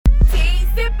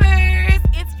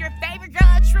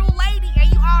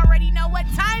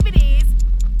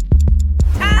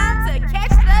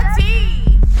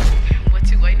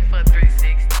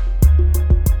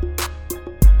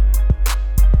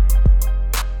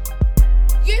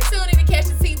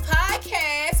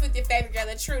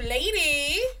true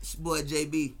lady. It's your boy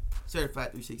JB,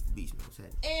 certified 360 Beach Man.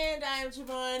 And I am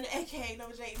Javon, aka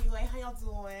No J Anyway. How y'all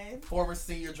doing? Former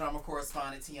senior drama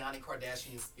correspondent Tiani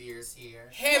Kardashian Spears here.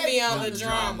 Heavy on the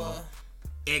drama.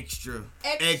 Extra.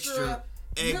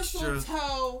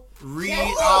 Mistletoe.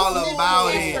 Read all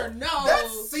about it. No.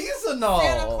 That's seasonal.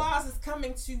 Santa Claus is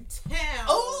coming to town.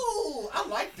 Oh, I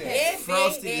like that.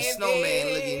 Frosty the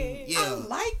Snowman looking. Yeah. I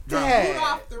like that.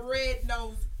 Rudolph the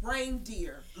Red-Nosed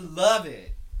Reindeer. Love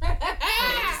it. Can't wait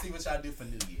to see what y'all do for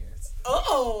New Year's.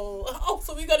 Oh,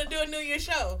 so we gonna do a New Year's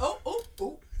show? Oh.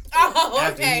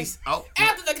 Oh, okay.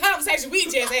 After the conversation we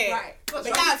just had. Right. But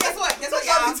y'all, guess what, y'all?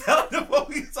 y'all? Be telling them what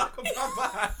we talk about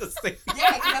behind the scenes.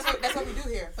 Yeah, that's what we do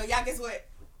here. But y'all, guess what?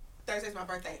 Thursday's my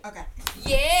birthday. Okay.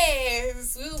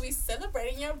 Yes, we will be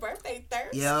celebrating your birthday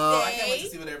Thursday. Yo. I can't wait to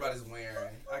see what everybody's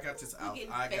wearing. I got this outfit.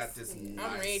 I'm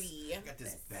ready. I got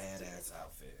this badass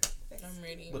outfit. I'm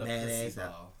ready. With a pussy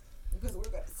ball. Because we're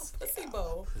gonna Pussy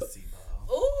bowl. Pussy ball.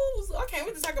 Ooh, so I can't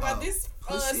wait to talk about this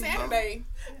Saturday.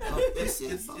 It's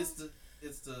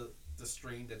the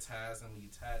string that ties, and when you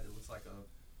tie it, it looks like a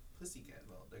pussycat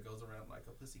ball that goes around like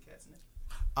a pussycat's neck.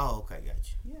 Oh, okay,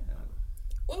 gotcha. Yeah.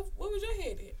 What was your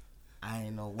head at? I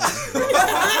ain't know what.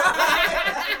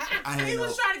 He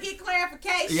was trying to get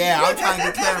clarification. Yeah, I'm trying to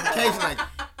get clarification. Like,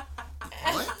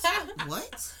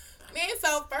 what? Man,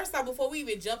 so first off, before we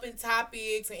even jump in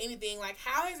topics or anything, like,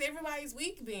 how has everybody's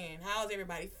week been? How's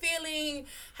everybody feeling?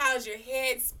 How's your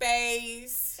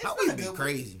headspace? How week been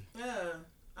crazy? Yeah,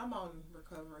 I'm on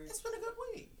recovery. It's been a good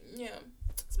week. Yeah,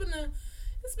 it's been okay.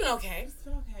 It's been okay. It's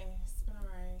been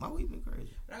alright. My week been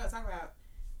crazy. We're not gonna talk about.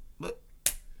 But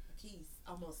keys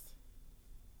almost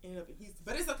ended up in Houston,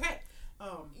 but it's okay.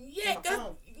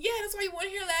 That's why you weren't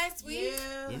here last week.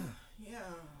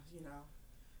 Yeah. You know,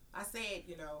 I said,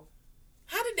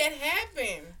 How did that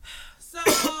happen? So,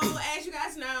 as you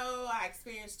guys know, I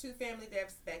experienced 2 family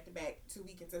deaths back to back 2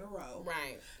 weekends in a row.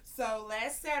 Right. So,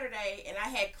 last Saturday, and I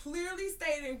had clearly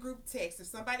stated in group text, if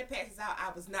somebody passes out,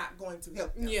 I was not going to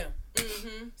help them. Yeah.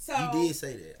 Mm-hmm. So, you did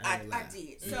say that. I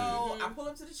did. So, I pull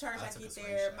up to the church, I get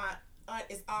there, my aunt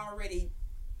is already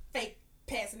fake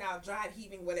passing out, drive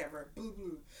heaving, whatever, boo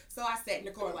boo. So, I sat in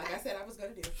the car like I said I was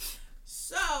going to do.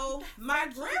 So, my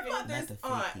grandmother's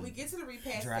aunt, we get to the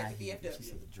repast at the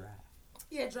VFW.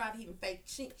 Yeah, drive even fake.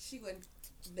 She wasn't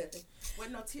nothing.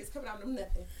 Wasn't no tears coming out of them,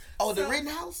 nothing. Oh, the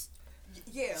Rittenhouse?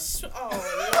 Yeah. Oh,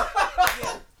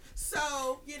 yeah.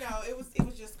 So, it was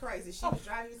just crazy. She was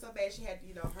driving so bad she had to,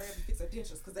 hurry up and fix her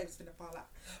dentures because they was finna fall out.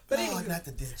 But anyway, not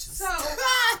the dentures. So,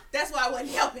 that's why I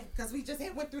wasn't helping because we just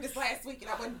went through this last week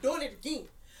and I wasn't doing it again.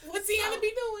 What's he gonna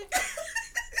be doing?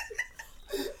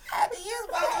 Was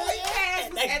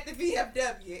at the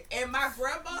VFW, and my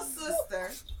grandma's sister,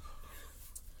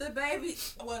 not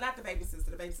the baby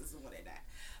sister when they died.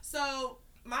 So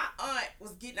my aunt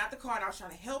was getting out the car and I was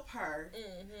trying to help her,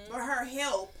 but her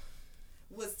help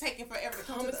was taking forever to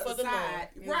come to the other side.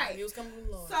 Right. He was coming from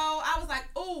the Lord. So I was like,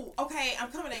 "Oh, okay,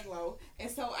 I'm coming, Anglo." And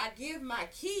so I give my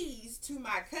keys to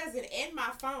my cousin and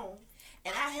my phone,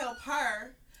 and I help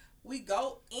her. We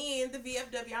go in the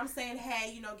VFW. I'm saying,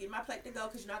 hey, get my plate to go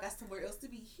because, I got somewhere else to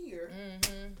be here. And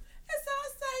so I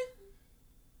say,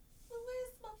 well,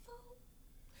 where's my phone?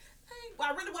 Well,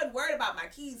 I really wasn't worried about my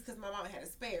keys because my mama had a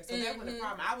spare. So that wasn't a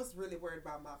problem. I was really worried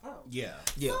about my phone. Yeah.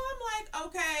 So I'm like,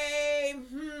 okay,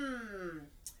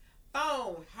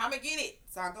 phone. How am I get it?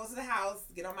 So I go to the house,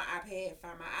 get on my iPad,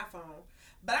 find my iPhone.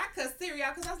 But I cussed Siri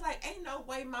out because I was like, ain't no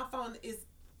way my phone is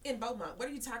in Beaumont. What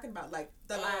are you talking about? Like,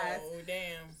 the lies. Oh,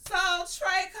 damn. So,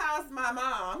 Trey calls my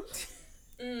mom.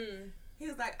 He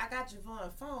was like, I got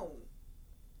Javon's phone.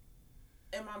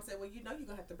 And Mom said, well, you're going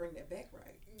to have to bring that back,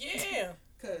 right? Yeah.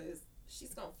 Because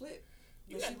she's going to flip.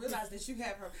 When she realized that you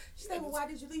have her. She said, well, why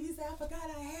did you leave? He said, I forgot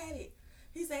I had it.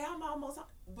 He said, I'm almost on.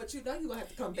 But you're going to have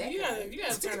to come back. You got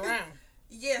to turn around.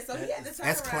 Yeah, so he had to turn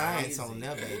that's around. clients on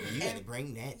there, baby. You got to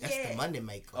bring that. That's the money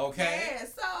maker. Okay. Yeah,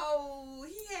 so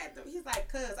he's like,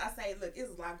 cuz, I say, look, there's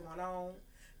a lot going on.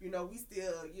 We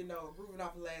still, grooving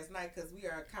off of last night because we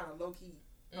are kind of low-key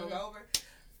hungover.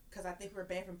 Because I think we're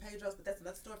banned from Pedro's, but that's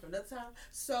another story for another time.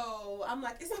 So I'm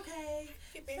like, it's okay.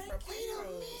 Get banned from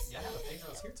Pedro's. Y'all have a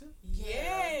Pedro's here too?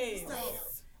 Yes. So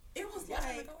it was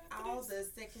like all the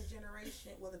second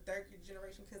generation, the third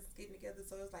generation cousins getting together.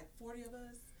 So it was like 40 of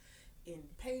us in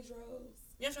Pedro's.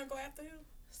 Y'all trying to go after him?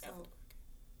 So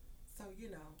it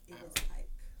was like,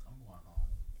 I'm going home.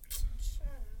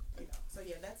 Sure. So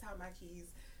yeah, that's how my keys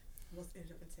was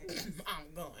ended up in Texas.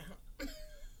 I'm going home. Yeah,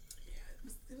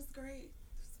 it was great.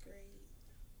 It was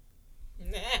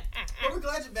great. Nah. But we're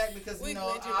glad you're back because We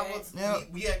glad you're back.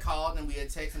 we had called and we had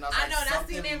texted and I was I like know, and I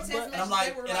something. seen them text And I'm messages,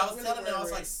 like, they were and I like was really telling them I was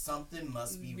worried. like something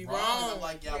must be Be wrong. wrong. And I'm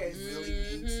like, y'all, Yes. we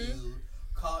really need to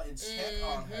call and check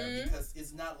on her because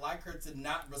it's not like her to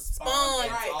not respond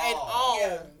at all.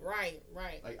 Yeah. Right.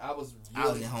 Like I was I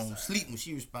really was at home concerned. sleep when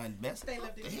she responded best. They What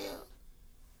left the it. hell?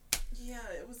 Yeah,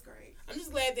 it was great. I'm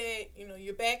just glad that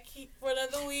you're back for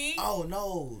another week. Oh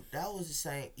no, that was the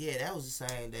same. Yeah, that was the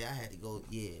same day I had to go.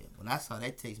 Yeah, when I saw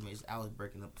that text message, I was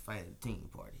breaking up the fight at the team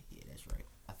party. Yeah, that's right.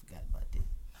 I forgot about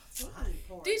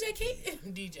that. DJ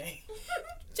DJ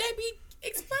JB,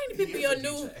 explain to people He your is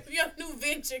a new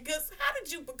venture. Cause how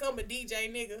did you become a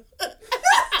DJ, nigga?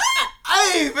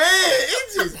 Hey man,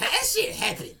 it just that shit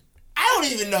happened. I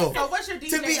don't even know. So what's your DJ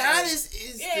To be name? honest,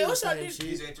 it's Yeah, still the what's your same DJ? shit.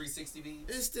 DJ 360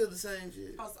 Beats. It's still the same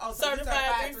shit. Oh, so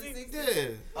Certified 360. Yeah,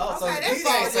 Oh, Okay, that's DJ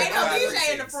fine. is Ain't no certified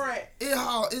DJ in the 360.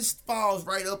 front. it falls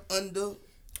right up under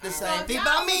the So same if thing. y'all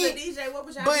But I was a mean, DJ, what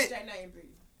would y'all but- DJ name be?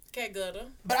 Cat Gutter.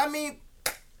 but I mean,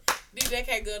 DJ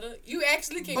Cat Gutter. You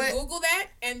actually can But- Google that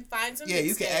and find some yeah,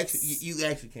 you can mixtapes. actually, you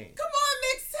actually can. Come on,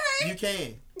 mixtape. You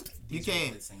can. You DJ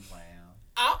can. Blitzing Clown.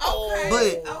 Oh.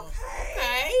 Okay. But-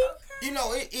 Okay. You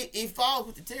know, it falls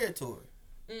with the territory.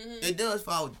 Mm-hmm. It does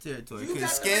fall with the territory You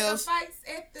because got the scales. fights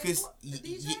at the Cause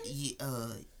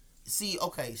DJ? see,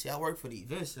 I work for the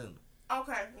event center,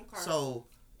 Okay. so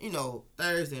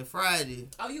Thursday and Friday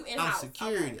Oh, you in I'm house?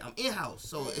 security. Okay. I'm in house,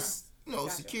 so Okay. it's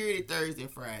Gotcha. security Thursday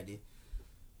and Friday.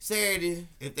 Saturday,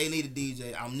 if they need a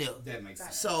DJ, I'm there. That makes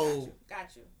sense. So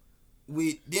got you.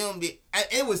 with them,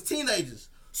 it was teenagers,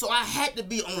 so I had to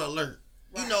be on alert.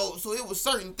 Right. So it was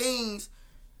certain things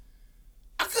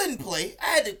I couldn't play. I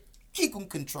had to keep them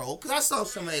controlled because I saw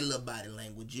some of their little body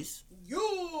languages.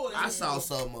 I saw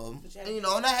some of them,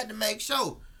 and I had to make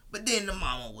sure. But then the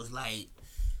mama was like,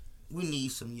 "We need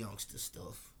some youngster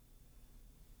stuff."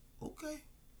 Okay.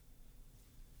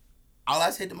 All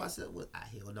I said to myself was, I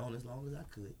held on as long as I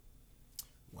could.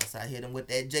 Once I hit him with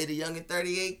that Jada Young and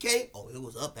 38K, it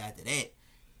was up after that.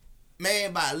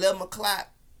 Man, by 11 o'clock,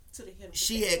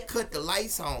 she had cut the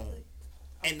lights on.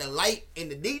 And the light in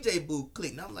the DJ booth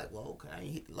clicked. And I'm like, well, okay, I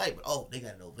ain't hit the light, but they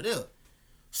got it over there.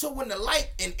 So when the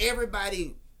light and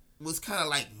everybody was kind of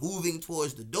like moving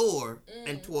towards the door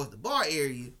and towards the bar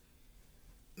area,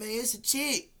 man, it's a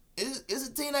chick. It's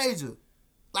a teenager.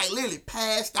 Like literally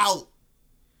passed out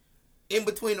in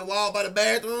between the wall by the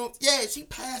bathroom. Yeah, she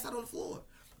passed out on the floor.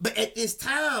 But at this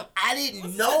time, I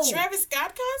didn't know. Was this a Travis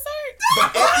Scott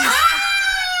concert?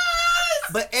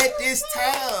 But at this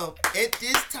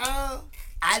time,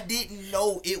 I didn't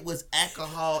know it was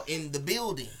alcohol in the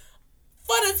building.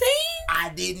 For the team? I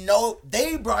didn't know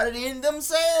they brought it in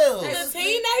themselves. The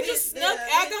teenagers snuck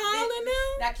alcohol in them?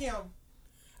 Not Kim.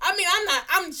 I mean,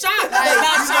 I'm shocked. Like, I'm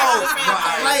not shocked.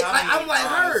 I'm like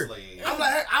her. Honestly. I'm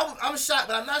like her. I'm shocked,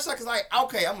 but I'm not shocked. Cause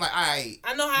okay, I'm like, all right.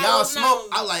 I know how Y'all it smoke. knows.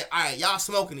 I'm like, all right, y'all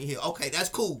smoking in here. Okay, that's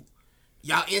cool.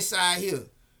 Y'all inside here.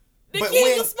 The but kids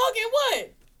when- was smoking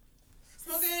what?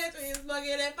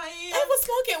 Smoking that fire. They was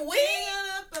smoking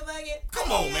weed?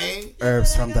 Come on, man.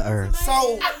 Herbs from the earth.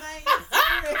 So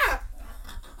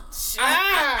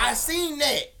Ah. I seen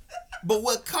that, but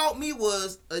what caught me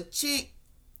was a chick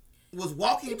was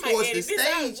walking You might towards the edit this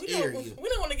out. stage We area.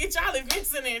 don't want to get y'all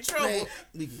events in trouble. Man,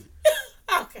 we good.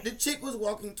 Okay. The chick was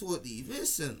walking toward the event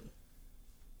center,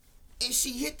 and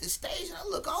she hit the stage, and I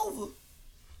look over.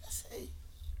 I say,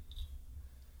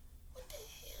 "What the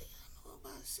hell y'all know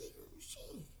about Secret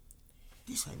Machine?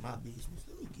 This ain't my business.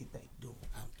 Let me get back doing what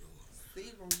I'm doing."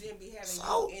 Seagram didn't be having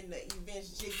So- you in the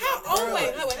events. Jigging How on old? the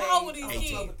Wait, road. how old were these 18.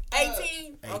 kids?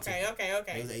 18? 18.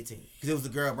 Okay. It was 18 because it was the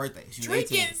girl birthday. She was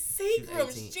Drinking 18.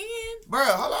 Seagram's gin? Bruh,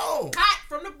 hold on. Hot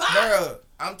from the bottom. Bruh,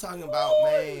 I'm talking about,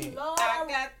 man. Lord. I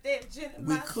got that gin in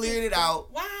We my cleared it out.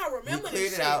 Wow, I remember We cleared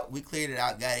this it shit. out. We cleared it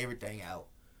out. Got everything out.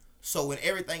 So when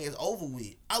everything is over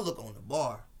with, I look on the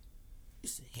bar.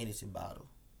 It's a Hennessy bottle.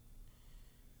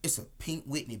 It's a Pink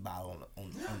Whitney bottle on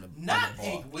the Not bar.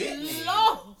 Pink Whitney.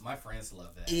 Lord. My friends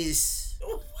love that. It's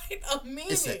Wait a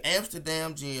minute. it's an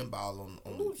Amsterdam gin bottle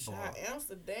on Ooh, the bar, child,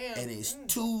 Amsterdam. and it's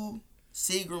 2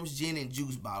 Seagram's gin and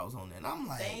juice bottles on there. And I'm They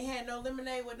like, ain't had no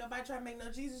lemonade with nobody trying to make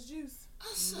no Jesus juice.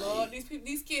 I say, Lord,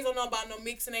 these kids don't know about no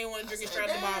mixing. They want to drink it straight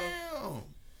out the bottle. damn.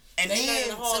 And They then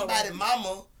learned the hard somebody way.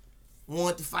 mama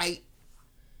wanted to fight.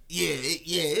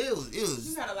 It was.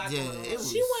 You had a lot yeah, going on. it was.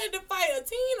 She wanted to fight a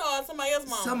teen or somebody else's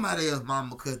mom. Somebody else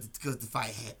mama because the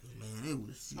fight happened, man. It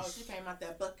was Oh, just, she came out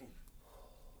there bucking.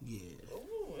 yeah.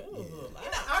 Ooh, it was a lot.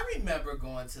 You know, I remember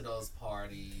going to those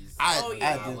parties. I Oh,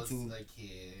 yeah. when I do was too. a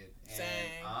kid. And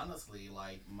Same. honestly,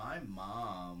 like, my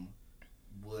mom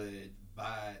would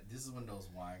buy. This is when those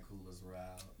wine coolers were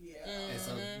out. Yeah. And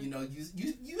so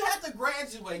you have to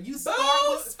graduate. You start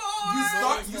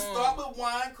with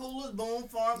wine coolers, Boom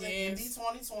Farms, and Indy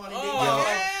 2020. Indy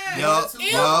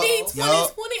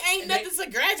 2020 ain't nothing to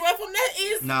graduate from. That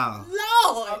is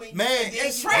Lord. I mean, man,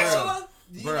 it's Trashula.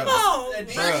 Bro,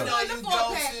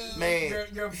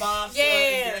 your Bob, your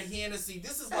Hennessy.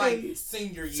 This is like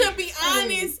senior year. To be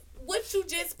honest, what you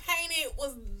just painted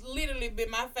was literally been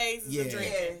my face as a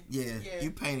drinker. Yeah,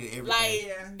 you painted everything.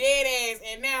 Like dead ass,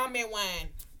 and now I'm at wine.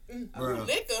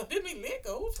 Liquor. Give me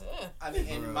liquor. I mean,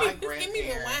 and my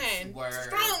grandparents were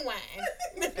strong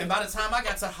wine. And by the time I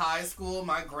got to high school,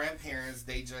 my grandparents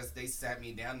they sat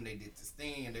me down and they did this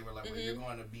thing, and they were like, "Well, you're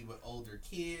going to be with older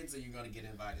kids, and you're going to get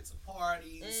invited to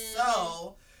parties.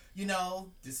 So,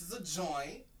 this is a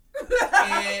joint."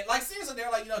 And like seriously,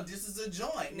 they're like, this is a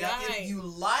joint. Now, if you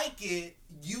like it,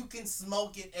 you can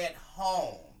smoke it at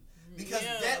home. Because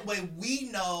that way we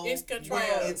know where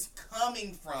it's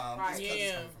coming from. Right.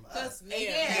 It's coming from us.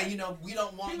 We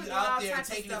don't want you out there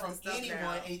taking it from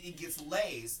anyone and it gets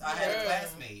laced. I had a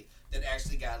classmate that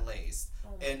actually got laced.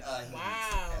 And he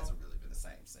hasn't really been the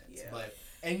same since. Yeah. But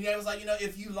it was like,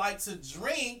 if you like to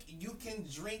drink, you can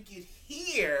drink it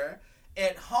here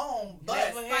at home.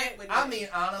 But I mean,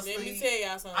 honestly, let me tell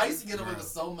y'all something. I used to get away with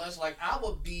so much. Like I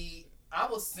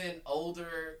would send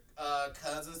older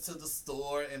cousins to the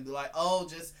store and be like, "Oh,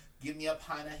 just give me a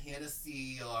pint of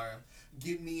Hennessy or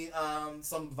give me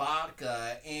some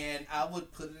vodka," and I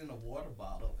would put it in a water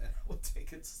bottle and I would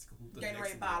take it to school.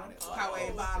 Gatorade bottle,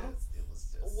 Powerade bottle. It was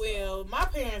just. Well, my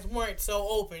parents weren't so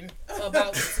open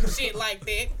about some shit like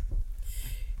that.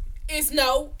 It's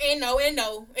no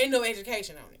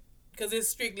education on it, because it's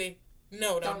strictly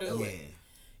don't do it.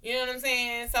 You know what I'm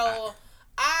saying? So.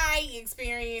 I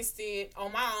experienced it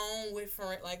on my own with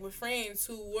friends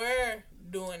who were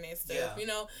doing that stuff.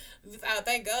 I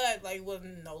thank God, like,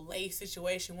 wasn't no late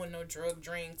situation, wasn't no drug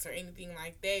drinks or anything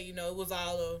like that.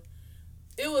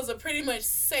 It was a pretty much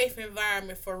safe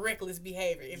environment for reckless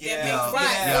behavior. If that makes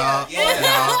right.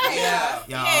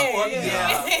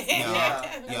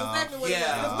 We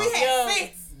had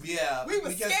sense. Yeah, we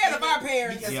were scared of our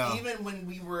parents. Because even when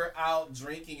we were out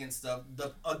drinking and stuff,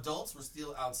 the adults were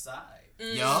still outside.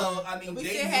 Yeah. So I mean, they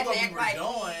knew what we were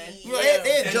doing.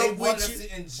 They joke with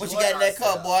you. What you got in that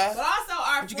cup, boy? But also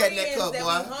our friends that we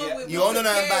hung with. You don't know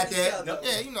nothing about that.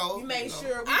 Yeah, You made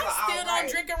sure. I still don't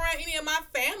drink around any of my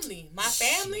family.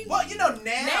 Well,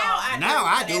 now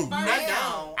I do.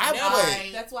 Now I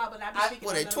play. That's why. But I be speaking.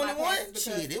 What, at 21?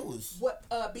 Shit, it was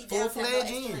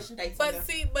full-fledged in.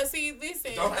 But see,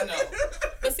 listen. Don't I know?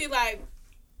 But see, like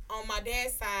on my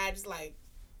dad's side, it's like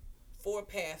 4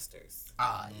 pastors.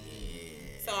 Ah,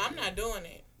 yeah. So I'm not doing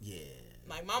it. Yeah.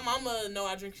 Like my mama know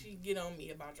I drink. She get on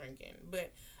me about drinking,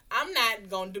 but I'm not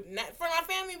gonna do. Not for my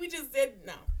family. We just said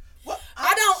no. Well,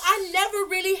 I never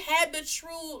really had the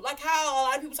true, like how a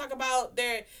lot of people talk about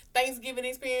their Thanksgiving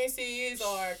experiences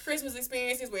or Christmas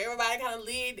experiences where everybody kind of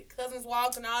lead, the cousins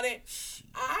walk and all that.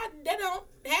 That don't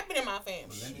happen in my family.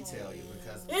 Well, let me tell you,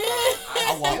 because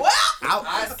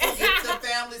I skipped the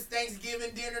family's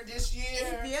Thanksgiving dinner this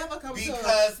year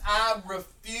because I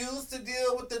refuse to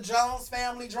deal with the Jones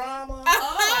family drama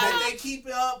that they keep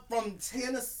up from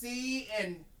Tennessee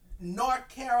and North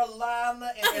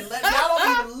Carolina, and y'all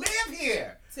don't even live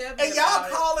here. And y'all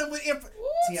calling with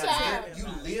Tiana, you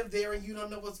live there and you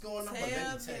don't know what's going on. But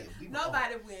let me tell you,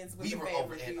 nobody wins with we were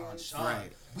over at Aunt Sean.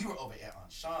 Right. We were over at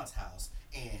Aunt Sean's house,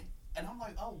 and I'm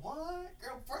like, oh, what?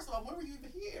 Girl, first of all, when were you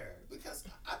even here? Because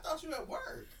I thought you were at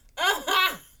work.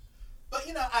 But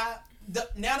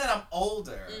now that I'm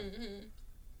older,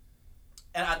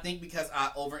 and I think because I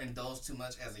overindulged too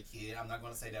much as a kid, I'm not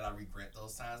going to say that I regret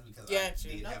those times because I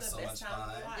did have so much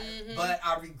fun. But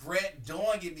I regret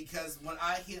doing it because when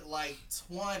I hit like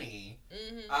 20,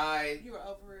 you were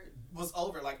over it. Was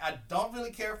over. Like, I don't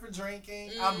really care for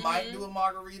drinking. I might do a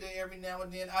margarita every now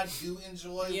and then. I do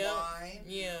enjoy wine.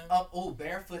 Yeah.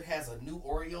 Barefoot has a new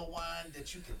Oreo wine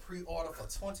that you can pre-order for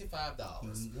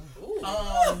 $25. Ooh. I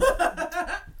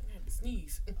had to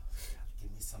sneeze.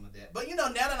 Some of that, but now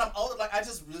that I'm older, like I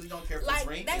just really don't care for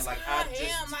drinking. Like I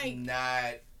just do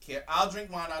not care. I'll drink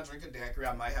wine. I'll drink a daiquiri.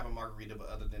 I might have a margarita, but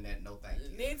other than that, no thank you.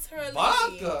 Literally.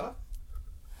 Vodka,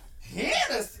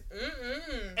 Hennessy,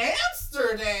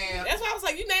 Amsterdam. That's why I was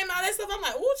like, you name all that stuff. I'm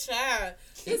like, ooh, child.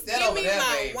 Just give me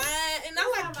my wine, and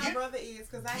I like my brother is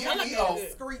because I have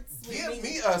give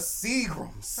me a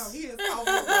Seagram's. So he is over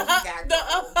what he got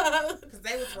because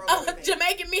they was rolling with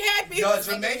Jamaican me happy. Yo,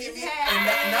 Jamaican me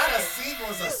and not a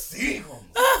Seagram's, a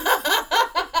Seagram's.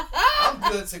 I'm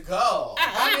good to go.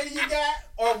 How many you got?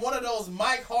 Or one of those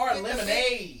Mike Hard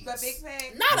lemonades. The big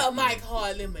bag. Not a Mike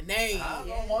Hard lemonade. I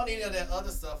don't want any of that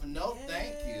other stuff. No,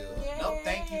 thank you. No,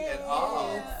 thank you at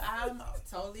all. I'm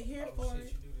totally here for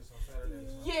it.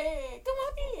 Yeah, come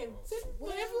on in. Sit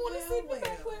wherever you want to sit. Wherever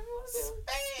you want to sit.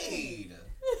 Spade.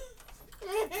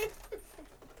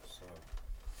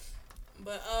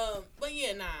 But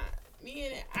yeah, nah. Me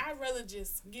and I'd rather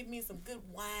just give me some good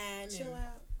wine. Chill and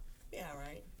out. be all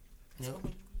right. Yep.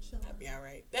 I'd be all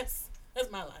right. That's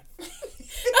my life.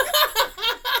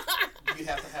 You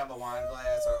have to have a wine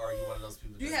glass, or are you one of those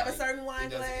people? Do you that, have like, a certain wine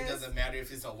it glass? It doesn't matter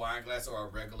if it's a wine glass or a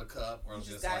regular cup, or You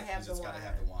just just gotta have the gotta wine.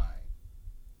 have the wine.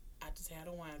 I just had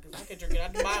a wine because I could drink it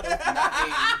out the bottle.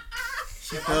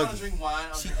 If I want to drink wine,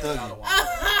 I'm gonna have out of wine.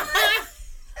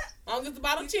 As long as the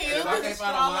bottle chilled. If I can't find a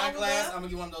Straw wine over glass, there? I'm gonna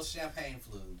get one of those champagne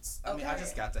flutes. I mean, I Okay.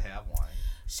 just got to have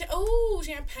wine. Ooh,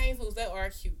 champagne foods, that are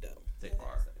cute though.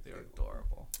 They're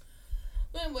adorable.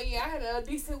 But yeah, I had a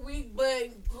decent week, but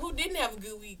who didn't have a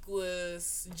good week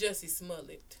was Jussie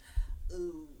Smollett.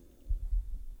 Ooh.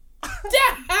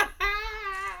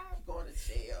 Going to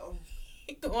jail.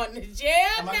 He going to jail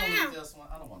Am I gonna now. leave this one?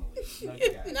 I don't want to leave. No,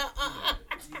 you got it.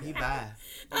 No, He bad.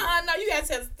 no, you gotta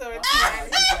tell the story. You got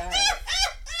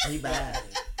it. He bad.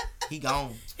 He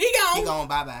gone. He He gone. gone.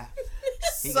 Bye-bye.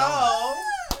 He So, gone.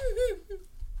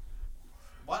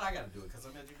 why'd I gotta do it? Because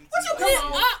I'm LGBT. What you Like,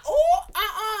 doing?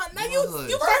 Now you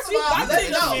Good. first First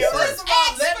of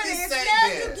all, let me Experience, say now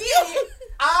this. you get it.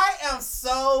 I am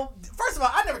so. First of all,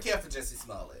 I never cared for Jussie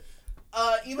Smollett.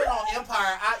 Even on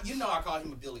Empire, I call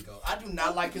him a Billy Goat. I do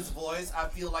not like his voice. I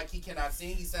feel like he cannot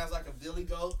sing. He sounds like a Billy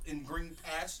Goat in green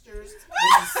pastures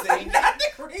when he's singing.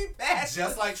 Green pastures.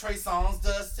 Just like Trey Songz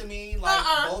does to me.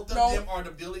 Like both of them are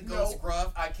the Billy Goats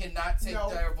gruff. I cannot take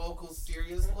their vocals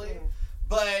seriously.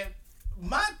 But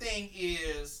my thing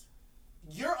is,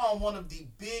 you're on one of the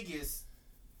biggest,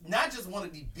 not just one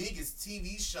of the biggest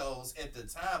TV shows at the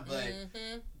time, but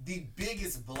the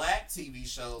biggest black TV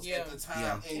shows at the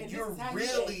time. Yeah. And you're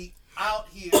really out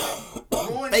here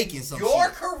ruining Faking some your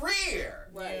shit. career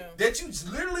Right. that you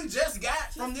literally just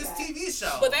got from this TV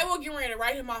show. But they were getting ready to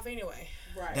write him off anyway.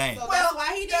 Right. Dang. So well, that's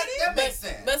why he did it. That makes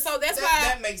sense. But so that's why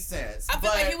that makes sense. I feel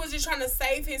but like he was just trying to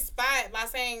save his spot by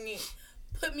saying,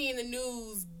 "Put me in the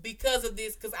news because of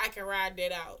this, because I can ride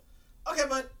that out." okay,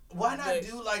 but why not But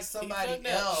do like somebody fucked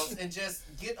up. else and just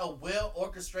get a well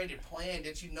orchestrated plan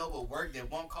that you know will work,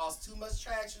 that won't cause too much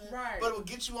traction, Right. but it will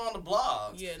get you on the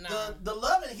blog. Yeah, nah. The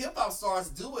Love and Hip Hop stars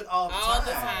do it all the All time.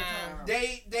 the time.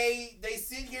 They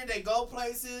sit here, they go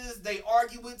places, they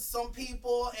argue with some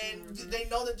people, and they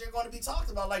know that they're going to be talked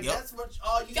about. Like Yep. that's what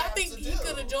all you Y'all have think to he do.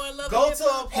 could have joined Love Go and to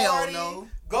Hip a Hop? Hell party. no.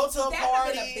 Go to a That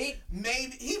would've been party. a big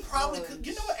Maybe he probably could.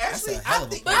 You know what? That's Actually, a hell I of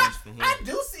a think place for him. I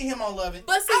do see him on Love and.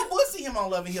 But see- I would see him on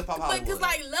Love and Hip Hop But Hollywood. because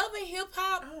like Love and Hip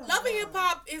Hop, Love and Hip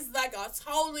Hop is like a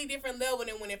totally different level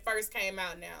than when it first came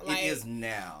out. Now, like it is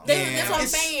now. That's what I'm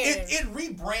It's- saying. It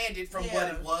rebranded from what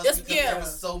it was It's- because yeah. there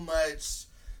was so much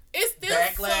it's still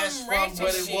backlash some from ratchet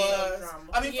what it shit. was. Drama.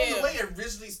 I mean, from Yeah. the way it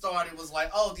originally started was like,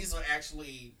 oh, these are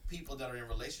actually people that are in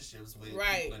relationships with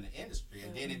Right. people in the industry,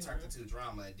 and then it turned into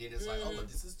drama, and then it's like, oh, but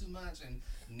this is too much, and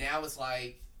now it's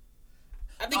like.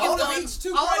 I think All it's the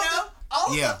going. Beach 2.0.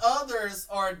 all Yeah. the others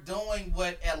are doing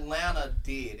what Atlanta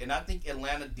did, and I think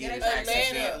Atlanta did it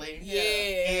accidentally. Yeah.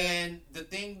 And the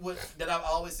thing that I've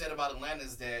always said about Atlanta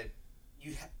is that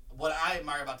what I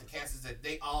admire about the cast is that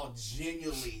they all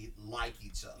genuinely like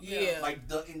each other. Yeah. Like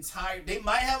they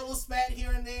might have a little spat here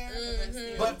and there,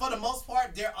 but for the most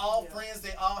part, they're all friends.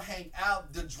 They all hang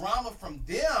out. The drama from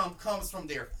them comes from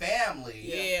their family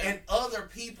Yeah. and other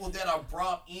people that are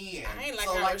brought in. I ain't like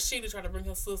So, how Rashida tried to bring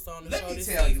her sister on the Let show me this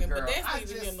tell you, season, girl, but that's I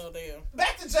neither here just- nor there.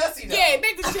 back to Jussie though. Yeah,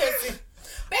 back to Jussie.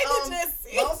 Back to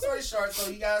Jussie. Long story short, so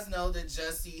you guys know that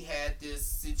Jussie had this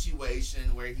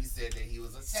situation where he said that he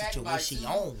was attacked by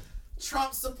two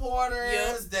Trump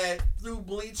supporters that threw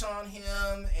bleach on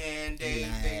him, and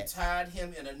they tied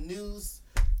him in a noose.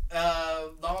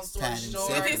 Long story short,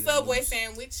 with his Subway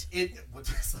sandwich. It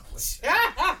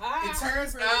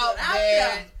turns out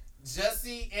that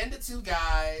Jussie and the two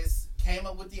guys came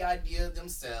up with the idea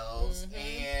themselves,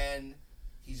 and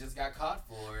he just got caught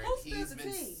for it. He's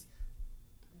been.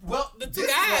 Well, the two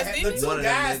guys, the two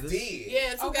guys did.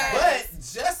 Yeah, two guys. But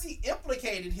Jussie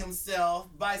implicated himself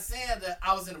by saying that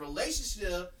I was in a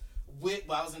relationship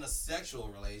I was in a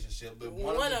sexual relationship with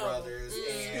one of the brothers,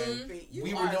 and You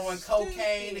we were doing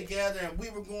cocaine together, and we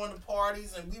were going to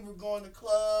parties, and we were going to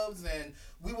clubs, and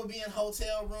we would be in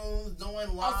hotel rooms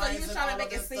doing lines. So you was trying to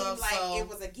make it seem like it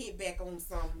was a get back on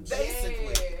something,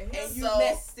 basically, and you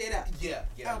messed it up. Yeah.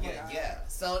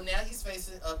 So now he's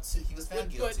facing up to. He was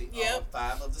found guilty on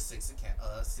 5 of the 6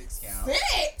 counts. 6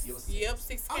 counts. 6. Yep,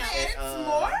 6 counts. Okay, it's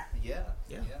more. Yeah.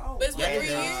 Oh, but it's been 3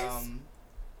 years.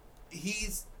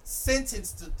 He's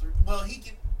sentenced to 3. Well, he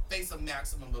can face a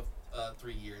maximum of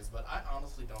 3 years, but I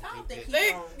honestly don't think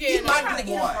that he might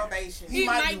do one. Probation. He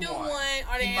might do one,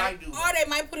 or they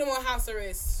might put him on house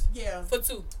arrest. Yeah, for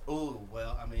 2. Oh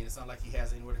well, I mean, it's not like he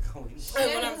has anywhere to go. That's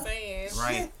what I'm saying.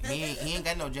 Right, he ain't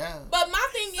got no job. But my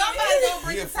thing is,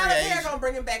 Tyler Perry gonna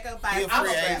bring him back up by No, I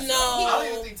don't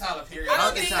even think Tyler Perry. I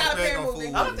don't think Tyler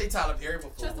Perry will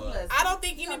fool. I don't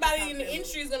think anybody in the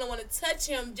industry is gonna want to touch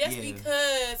him just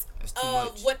because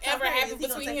of whatever happened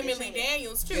between him and Lee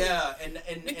Daniels too. Yeah, and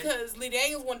because Lee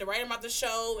Daniels wanted to write him out the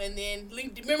show, and then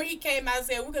remember he came out and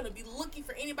said we're gonna be looking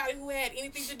for anybody who had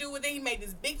anything to do with it. He made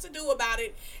this big to do about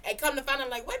it, and come to find out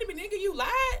like, wait a minute, nigga, you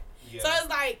lied. Yeah. So it's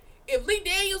like if Lee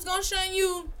Daniels gonna shun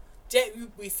you,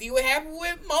 we see what happened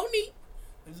with Monique.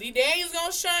 If Lee Daniels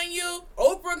gonna shun you,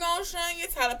 Oprah gonna shun you,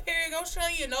 Tyler Perry gonna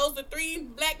shun you, and those the 3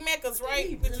 black meccas,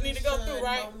 right? That you need to go through,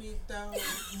 right?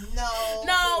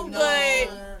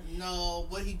 No.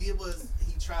 What he did was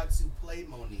he tried to play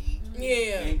Monique,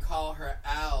 and call her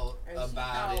out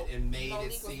about it, and made Monique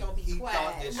it seem he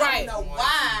thought that she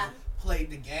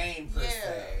played the game per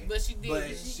se, but she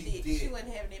did. She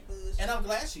wasn't having that bullshit, and I'm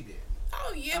glad she did.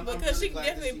 Oh yeah, because she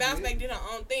definitely bounced back, did her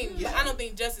own thing. Yeah. But I don't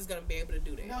think Jussie's gonna be able to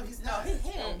do that. No, he's not.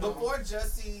 Before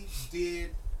Jussie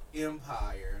did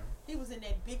Empire, he was in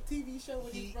that big TV show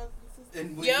with his brothers and sisters.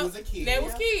 And when he was a kid, they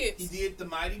was kids. He did the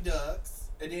Mighty Ducks.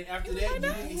 And then after that, you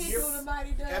didn't hear.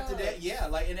 After that,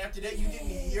 you didn't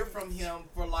hear from him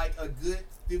for like a good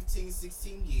 15,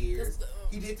 16 years.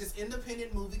 He did this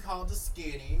independent movie called The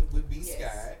Skinny with B.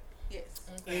 Scott. Yes.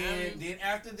 And then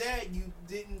after that, you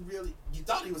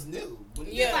thought he was new.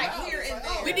 Here and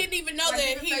there. We didn't even know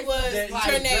that he was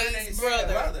Jernay's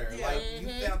brother. Yeah. Like you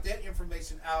found that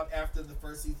information out after the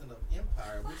first season of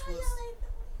Empire, which was.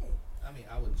 I mean,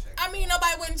 I wouldn't check.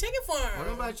 Nobody wasn't checking for him. Well,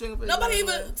 nobody checking for him. Nobody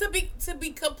even, to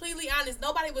be completely honest,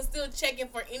 nobody was still checking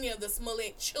for any of the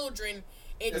Smollett children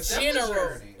in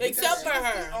general, except for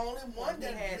her. The only one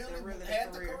that really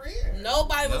had the career.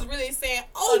 Nobody was really saying,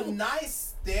 a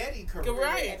nice steady career.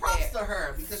 Right. Props to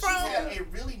her because she had a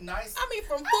really nice.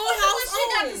 From Full House she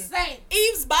got to say.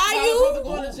 Eve's Bayou.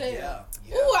 Going to jail.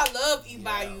 Yeah. Ooh, I love Eve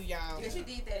Bayou, y'all. Yeah, she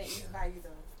did that at Eve's Bayou though.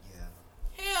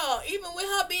 Hell, even with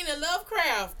her being in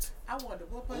Lovecraft. I wonder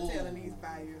what her tail in Eve's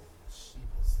Bayou.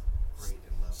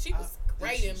 She was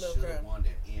great in Lovecraft. She should have won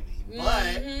that Emmy,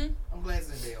 but I'm glad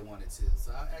Zendaya won it too.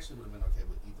 So I actually would have been okay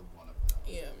with either one of them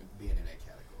being in that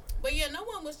category. But yeah, no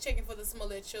one was checking for the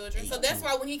Smollett children. So that's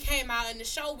why when he came out in the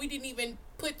show, we didn't even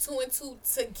put 2 and 2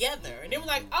 together. And they were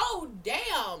like, oh,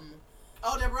 damn.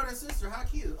 Oh, they're brother and sister. How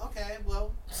cute. Okay,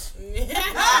 well.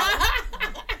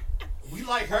 We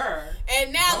like her.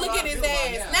 And now look at his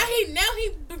ass. Now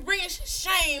he bringing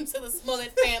shame to the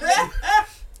Smollett family.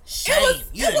 Shame.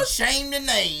 You done shamed the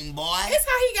name, boy. It's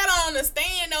how he got on the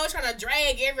stand though, trying to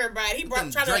drag everybody. He brought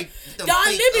trying to Don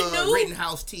Living dude.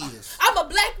 Rittenhouse tears. I'm a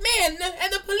black man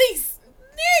and the police.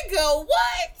 Nigga,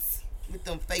 what? With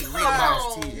them fake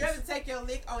Rittenhouse tears. You have to take your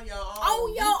lick on your own.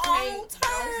 On your own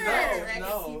turn.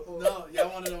 No. Y'all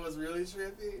want to know what's really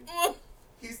trippy?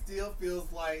 He still feels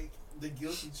like the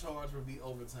guilty charge will be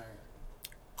overturned.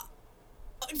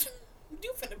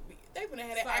 They finna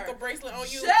have that ankle bracelet on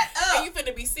you. Shut up. And you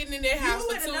finna be sitting in their house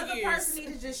for 2 years. You and another person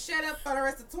need to just shut up for the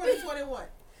rest of 2021.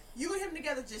 You and him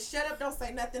together, just shut up. Don't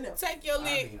say nothing else. Take your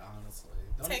lick. I mean, honestly.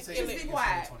 Just be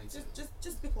quiet.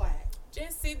 Just be quiet.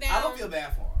 Just sit down. I don't feel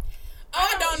bad for him.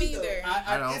 I don't either.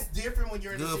 I don't. It's different when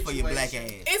you're in a situation. Good for your black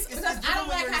ass. It's because I don't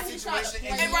like how he tried to play.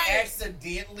 And you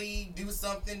accidentally do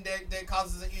something that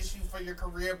causes an issue for your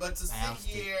career, but to sit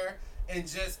here and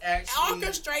just actually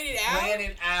orchestrate it out, plan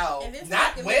it out, and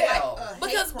not well.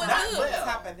 But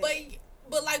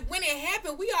like when it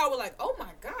happened, we all were like, "Oh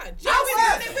my God!" You know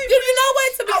what?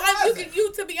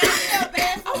 To be honest,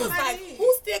 I was like,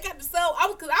 "Who still got the sub?"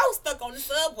 Because I was stuck on the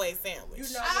Subway sandwich. You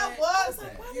know, I was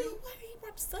like, why did he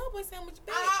brought the Subway sandwich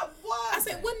back? I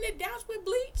said, "Wasn't it doused with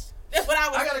bleach?" That's what I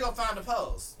was. I gotta go find the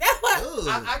post. That's what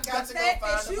I got to go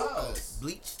find the post.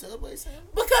 Bleach Subway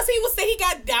sandwich? Because he was saying he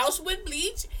got doused with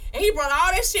bleach, and he brought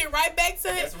all that shit right back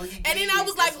to him. And then I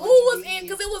was like, who was in?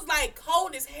 Because it was like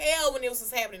cold as hell when it was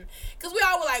happening. Because we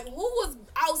all were like, who was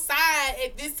outside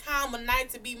at this time of night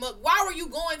to be mugged? Why were you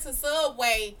going to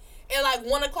Subway at like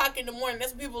 1:00 in the morning.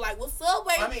 That's when people are like, well,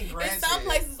 Subway. I mean, granted, in some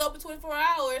places open 24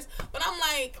 hours. But I'm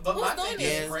like, but who's my doing thing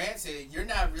this? is, granted, you're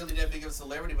not really that big of a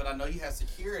celebrity, but I know you have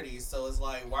security, so it's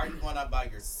like, why are you going out by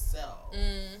yourself?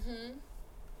 Mm-hmm.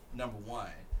 Number one.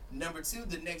 Number two,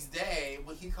 the next day,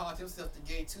 when he called himself the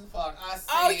gay Tupac, I said,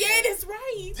 oh, yeah, that's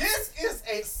right. This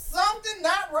is something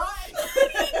not right.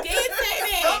 He did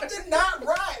say that. Something not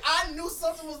right. I knew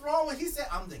something was wrong when he said,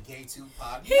 I'm the gay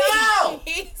Tupac. No!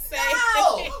 He said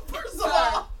No! that. First of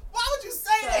all, why would you say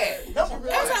that? Number one.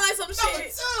 That sound like some Number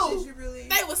shit. two. Did you really?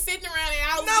 They was sitting around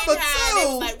and I was Number getting high and they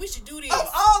two. was like, we should do this. Of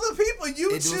all the people you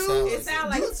It do choose, sound It sounds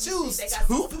like you some choose shit. They got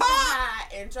super Tupac?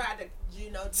 high and tried to,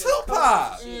 just Tupac.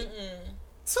 cover shit.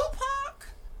 Tupac?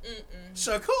 Mm-mm.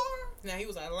 Shakur? Now he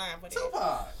was out of line for that.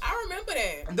 Tupac. I remember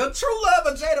that. The true love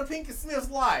of Jada Pinkett Smith's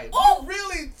life. Oh! You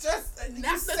really just...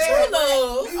 That's the said, true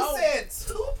love. You said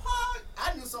Tupac?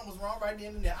 I knew something was wrong right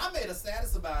then and there. I made a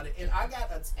status about it, and I got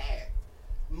attacked.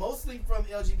 Mostly from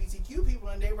LGBTQ people,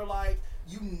 and they were like,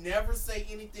 you never say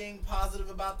anything positive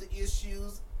about the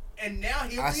issues. And now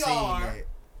here we are. That.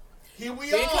 Here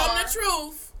come the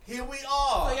truth. Here we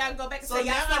are. So y'all go back and so say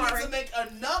y'all now I sorry. need to make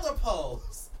another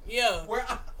post. Yeah.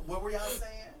 What were y'all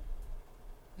saying?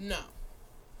 No.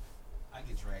 I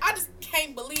get dragged. I just every week.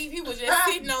 can't believe he was just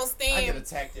sitting on I get stand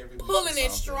attacked every week. pulling for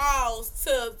at something. straws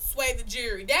to sway the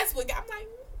jury. That's what I'm like,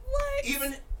 what?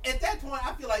 Even at that point,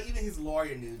 I feel like even his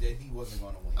lawyer knew that he wasn't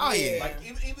going to win. Oh, yeah. Like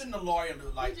even the lawyer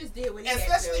knew, like, He just did what he had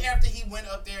especially to do. after he went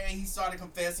up there and he started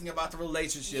confessing about the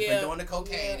relationship Yeah. and doing the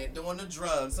cocaine Yeah. and doing the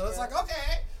drugs. So it's Yeah. like,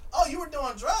 okay, oh, you were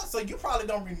doing drugs, so you probably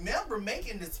don't remember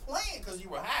making this plan because you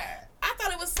were high. I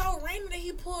thought it was so random that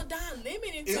he pulled Don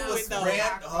Lemon into It was it though.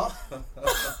 random. Huh?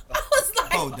 I was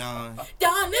like, Oh, Don.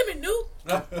 Don Lemon knew.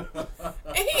 And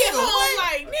he at home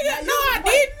like, Now nigga, you no, I just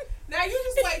wait. didn't. Now you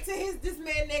just wait till this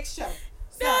man next show.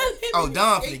 Don Lemon. Oh,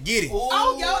 Don finna get it.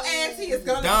 On your ass, he is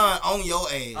gonna. Don on your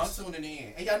I'm ass. tuning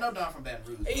in. And y'all know Don from Baton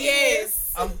Rouge.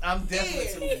 Yes. I'm definitely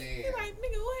Yeah. tuning He in. like,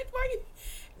 nigga, what? Why you?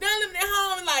 Don Lemon at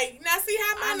home like, now see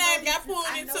how my I know name got this- pulled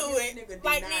I know into this it. nigga did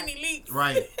Like not. Nene Leaks.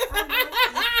 Right.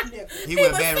 Nigga. He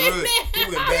went was Baton sitting Rouge. there.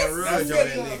 He went Baton Rouge on that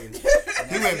nigga.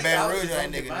 He went Baton Rouge on that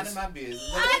Minding nigga. my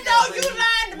business. I know you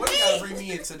lying to What me. you gotta bring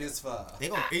me into this for? They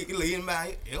gonna leave him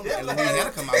by. He don't let Definitely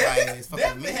Louisiana come out by his fucking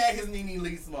Definitely me. had his Nene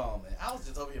Leaks moment. I was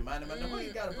just over here minding my business. What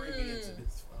you gotta bring me into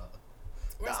this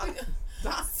for?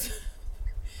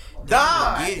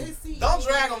 Don, Get him. don't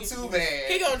drag him too bad.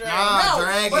 He gonna drag Nah, him.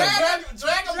 drag But him.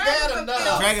 drag him bad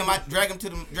enough. Drag him to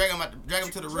the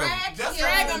river.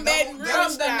 Drag him back and From real the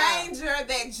style. manger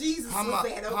that Jesus How was much?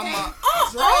 in, How okay? much?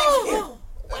 Oh,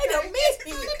 wait a minute.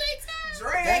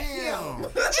 Drag him. Damn.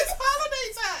 It's holiday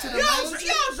time. You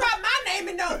don't drop my name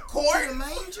in no To court. the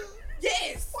manger.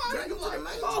 Yes. Drag him to the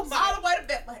manger. All the way to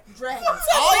Bethlehem. Drag him.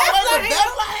 All the way to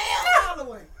Bethlehem. All the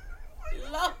way.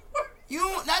 Lord. You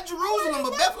don't, not Jerusalem,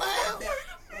 but Bethlehem.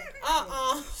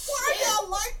 Why y'all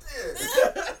like this?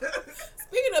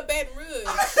 Speaking of Baton Rouge,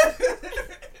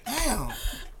 Damn.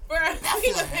 bro.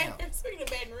 Speaking of Bethlehem.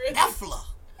 Baton Rouge, Bethlehem.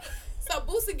 so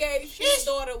Boosie gave his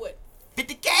daughter what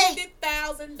 $50K.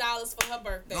 $50,000 for her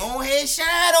birthday. Go ahead, shine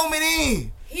on me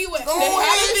then. He went. Go they have a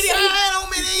ahead, video. shine on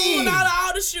me He pulled then. out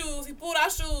all the shoes. He pulled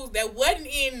out shoes that wasn't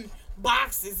in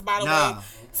boxes, by the Nah. way.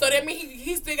 So that means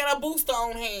he still got a booster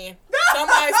on hand.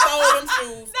 Somebody stole them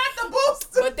shoes. Not the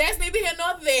booster. But that's neither here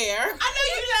nor there. I know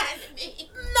you lying to me.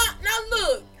 Now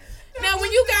look. Now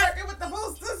when you got working with the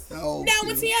boosters. So now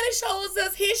when cute. Tiana shows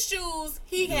us his shoes,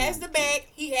 he has the bag,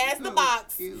 he has the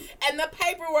box, Cute. and the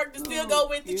paperwork to still go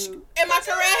with the. Cute. Am I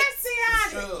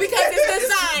correct? True. Because it's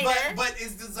designer. But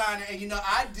it's designer, and you know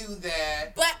I do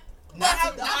that. But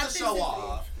Not the to show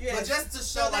off, Yes. but just to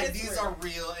show So like that it's these real. are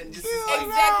real and this is like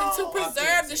exactly to preserve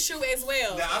authentic. the shoe as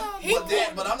well. Now, He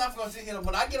but I'm not going to hit them.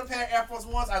 When I get a pair of Air Force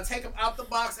Ones, I take them out the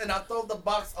box and I throw the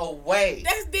box away.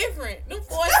 That's different. Them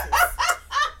forces.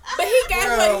 But he got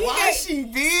Bro, what he why got. she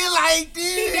did like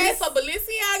He got this? some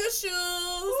Balenciaga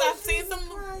shoes. I've seen some.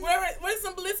 Where's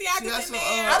some She Balenciagas got in some,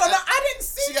 there? I don't know. I didn't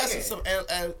see She got it. some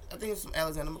I think it's some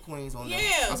Alexander McQueen's on there.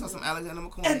 Yeah. I saw some Alexander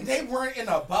McQueen. And they weren't in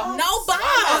a box. No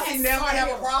box. Okay, now I have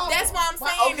a problem. That's why I'm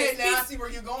saying Okay, is now I he's- see where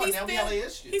you're going. He Now we still, have an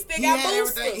issue. he still he got had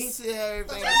boosters. everything. He still had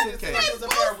everything in I the didn't suitcase. think it was a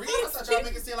pair of Reeboks. I thought y'all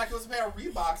make it seem like it was a pair of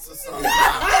Reeboks or something.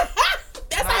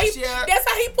 That's Nah, how he. she had- That's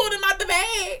how he pulled him out the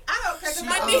bag. I don't care. She- I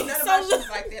My don't knees none of so my look- shoes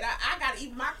like that. I got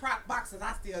even my Croc boxes.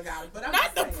 I still got it. But I'm Not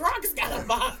just the saying. Crocs got a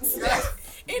box.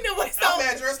 Anyway, so I'm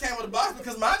mad yours came with a box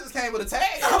because mine just came with a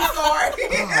tag. I'm sorry.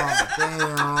 Oh,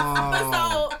 damn. but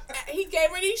so he gave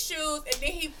her these shoes, and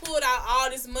then he pulled out all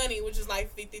this money, which is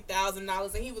like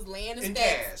 $50,000, and he was laying the in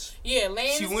stacks. cash. Yeah,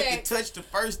 laying She the went stacks. to touch the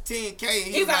first 10K,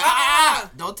 and He's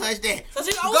like, don't touch that. So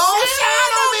she's Go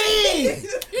shine on me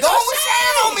then. Go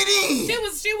shine on me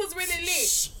then. She was really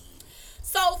lit.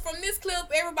 So from this clip,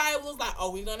 everybody was like,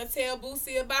 "Oh, we gonna tell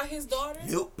Boosie about his daughter?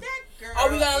 Yep. Are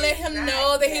we gonna let him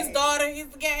know that his gay. daughter is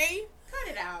gay?" Cut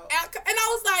it out. And I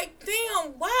was like,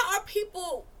 "Damn, why are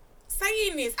people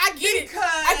saying this?" I get Because-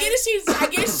 it. I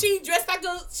get it. She dressed like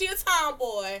she a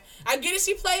tomboy. I get it.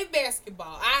 She played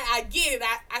basketball. I get it.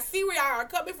 I see where y'all are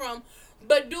coming from.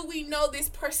 But do we know this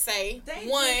per se? They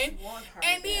One. just want her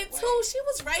And then that two, way. she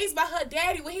was raised by her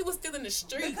daddy when he was still in the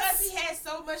streets. Because he had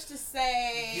so much to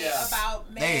say Yeah.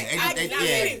 about They man, just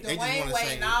get wanna Dwayne say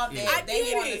Wade and all it. that. Yeah. They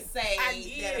get want to it. say I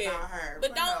get that it. about her.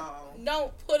 But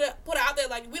don't put her out there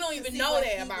like we don't even See know what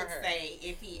that he about would her. say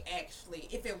if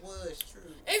it was true.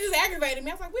 It just aggravated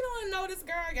me. I was like, we don't know this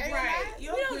girl gay or Right. not.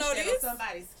 You We don't push know that on this.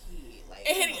 somebody's kid. Like,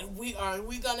 And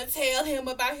we gonna tell him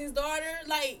about his daughter?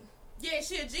 Like, yeah,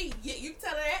 she a G. Yeah, you tell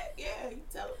her that. Yeah, you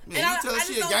tell her. Man, And you tell her I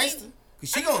she just a don't gangster. think- Cause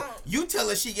she I gon' don't- you tell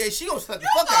her she gay, she gon' slap the You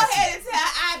fuck go out you. ahead and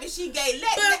tell Ivy she gay. You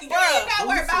ain't gotta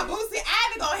worry about Boosie.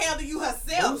 Ivy gonna handle you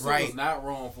herself. Boosie Right. was not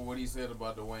wrong for what he said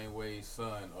about Dwayne Wade's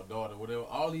son or daughter, whatever.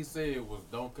 All he said was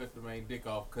don't cut the main dick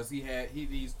off because he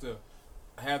needs to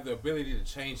have the ability to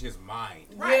change his mind.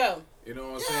 Right. yeah. You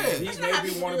know what I'm Yeah. saying? He That's not how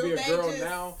maybe people want to do. be a They girl just-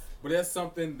 now, but that's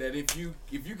something that if you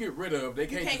get rid of, they You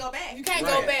can't. can't go back. You can't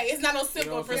Right. go back. It's not no You know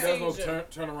simple what I'm saying? procedure.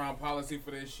 There's no turnaround policy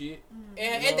for that shit. And You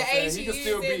know at what the I'm saying? age he can is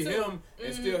still be there, too. him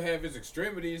and still have his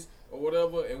extremities or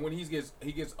whatever. And when he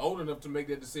gets old enough to make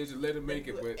that decision, let him make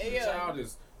it. But the Yeah. child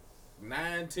is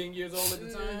 9-10 years old at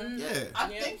the time. Yeah.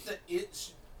 I Yeah. think the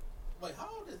itch. Wait, how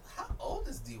old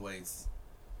is D Wade's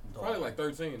daughter? Probably like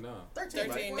 13 now. 13,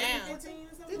 13 right? now. 14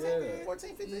 or something. 15, Yeah.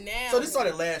 14, 15. Now. So this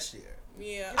started last year.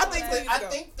 Yeah. I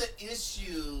think the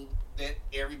issue that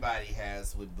everybody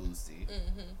has with Boosie,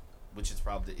 which is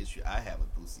probably the issue I have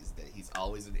with Boosie, is that he's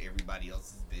always in everybody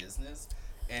else's business.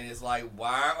 And it's like,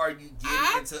 why are you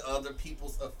getting into other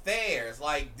people's affairs?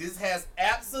 Like, this has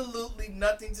absolutely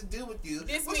nothing to do with you.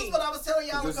 This Which me. is what I was telling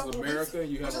y'all This a is couple America, weeks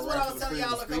you have Which a is right what I to was the telling freedom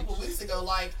y'all a of couple speech. weeks ago.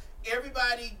 Like,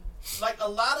 everybody, like, a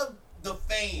lot of the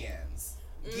fans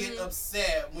get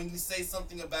upset when you say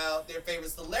something about their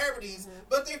favorite celebrities,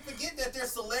 but they forget that their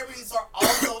celebrities are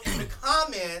also in the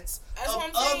comments That's of what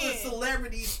I'm other saying.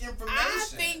 celebrities' information. I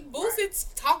think Boosie's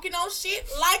talking on shit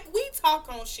like we talk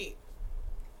on shit.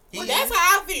 He That's is.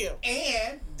 how I feel.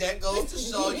 And that goes to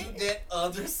show you that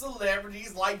other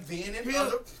celebrities like Ben and Yeah.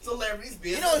 other celebrities, You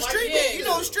business know, like street yeah. you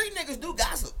know, street niggas do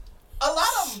gossip. a lot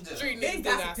of them do. Street Big niggas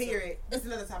gossip, gossip. period. That's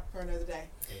another topic for another day.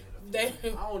 They-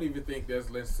 I don't even think that's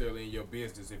necessarily in your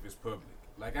business if it's public.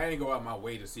 Like, I ain't go out my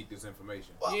way to seek this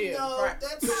information. Well, Yeah. no, Right.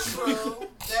 that's true.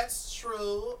 That's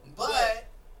true. But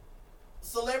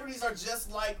celebrities are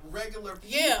just like regular people.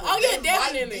 Yeah. Oh, yeah, They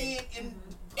definitely. Like being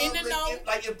In the public, know.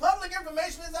 like if public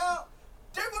information is out,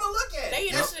 they're gonna look at They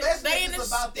it. in the Especially they if in it's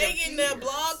the about their they in the peers.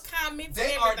 blog comments.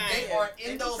 They and are everything. they are They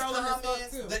in those controlling their stuff,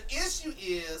 comments. too. The issue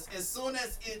is as soon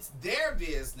as it's their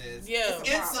business, Yeah.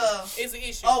 it's It's an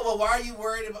issue. oh well, why are you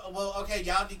worried about? Well, okay,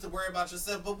 y'all need to worry about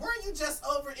yourself. But weren't you just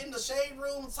over in the shade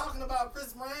room talking about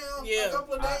Chris Brown Yeah. a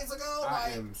couple of days ago? I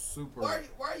Like, am super. why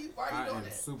are you I doing am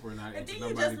that? super not And into then you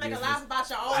nobody's just make a business. laugh about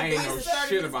your own I ain't know business 30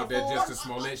 shit minutes about that before. Jussie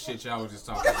Smollett shit y'all was just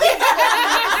talking about.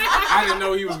 I didn't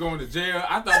know he was going to jail.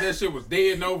 I thought that shit was dead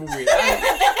and over with.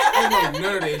 I didn't know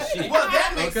none of that shit. Well,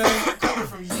 that makes Okay. sense coming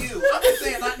from you. I'm just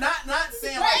saying, not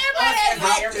saying Well, like everybody us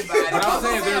as everybody. But I'm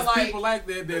saying there's like, people like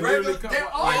that that regular- literally come, there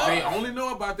like are. they only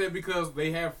know about that because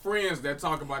they have friends that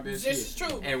talk about that This shit. is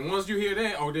true. And once you hear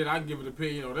that, oh, then I can give it an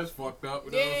opinion. Oh, that's fucked up.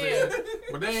 You know what I'm Yeah. saying?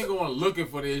 But they ain't going looking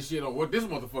for this shit or what this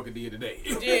motherfucker did today.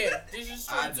 Yeah, this is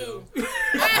true I too. do.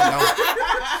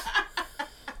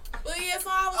 But yeah, so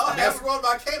I was Oh, like, that's wrote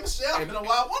about K. Michelle in a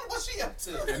while. I wonder what she up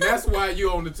to. And that's why you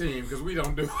on the team because we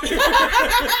don't do it.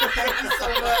 Thank you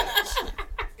so much.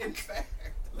 In fact,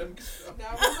 let me show.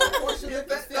 Now, what's the portion In of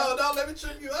fact, yourself? no, let me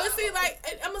trip you out. but see,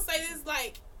 like, I'm gonna say this,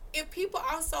 like, if people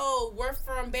also work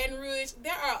from Baton Rouge,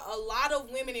 there are a lot of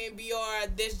women in BR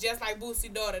that's just like Boosie's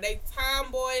daughter. They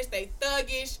tomboyish, they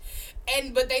thuggish,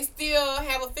 but they still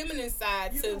have a feminine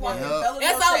side You to can walk in them. Yup. Bella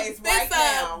That's Noche's a, right it's a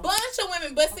now. bunch of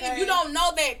women. But see, if you Okay. don't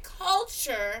know that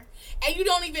culture, and you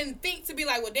don't even think to be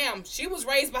like, well, damn, she was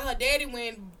raised by her daddy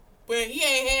when he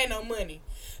ain't had no money.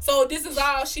 So this is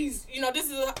all she's, this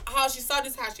is how she saw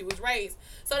this, how she was raised.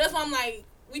 So that's why I'm like,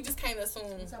 we just can't assume.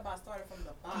 You talking about starting from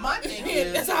the bottom. My thing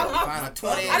is, That's all find a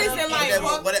 20. I just said like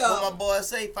what my boy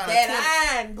say? Find a 20.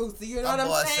 That iron booster, you know what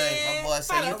I'm saying? My boy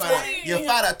say, Find you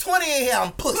find a 20 in here,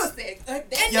 I'm pussy. And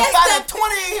You find a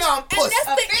 20 in here, I'm pussy.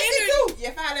 that's the energy.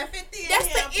 You find a 50 in That's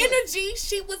here, the energy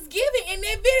she was giving in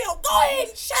that video. Go ahead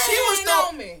and shine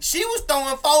on me. She was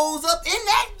throwing foes up in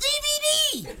that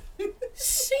DVD.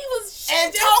 She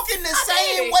talking the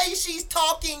same way she's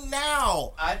talking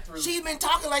now. She's She's been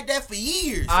talking like that for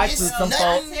years. I It's threw some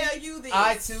nothing. tell you this.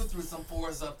 I too threw some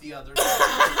fours up the other day.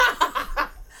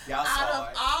 Y'all saw Out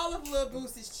it. of all of Lil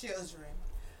Boosie's children,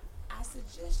 I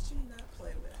suggest you not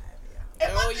play with Ivy.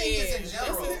 And my thing is in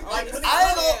general, like when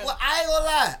I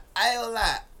ain't gonna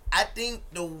lie. I think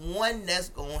the one that's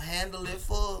gonna handle it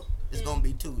for is gonna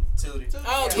be Tootie.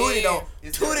 Oh,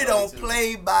 Tootie don't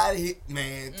play by the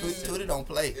man. Tootie don't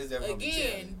play.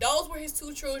 Again, those were his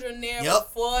two children there Yep.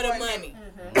 for the money.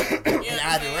 And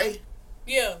Ivy Ray.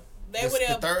 Yeah, they were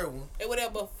there. The third one. They were there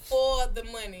before the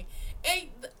money. And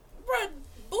bro,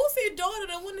 Boosie's daughter,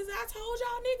 the one that I told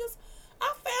y'all niggas,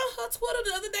 I found her Twitter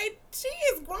the other day. She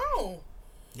is grown.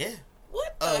 Yeah.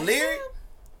 What the Lyric? hell?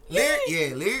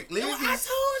 Lyric. I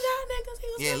told y'all niggas he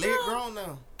was so Lyric grown. grown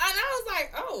now. And I was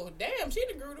like, oh, damn, she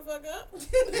done grew the fuck up.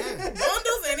 Yeah.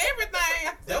 Bundles and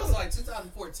everything. That was like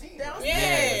 2014. Yeah.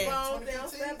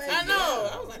 I know.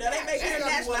 I was like, they make it a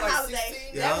national holiday.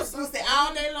 16? That was Boosie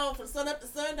all day long from sun up to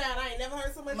sundown. I ain't never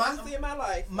heard so much Boosie in my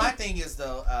life. My thing is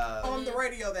though, On the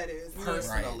radio, that is.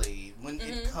 personally, when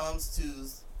it comes to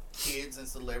kids and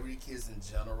celebrity kids in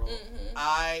general,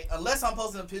 unless I'm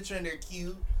posting a picture and they're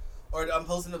cute, or I'm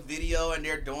posting a video and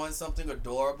they're doing something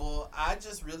adorable, I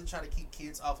just really try to keep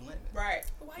kids off limits. Right.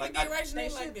 Why Like, you did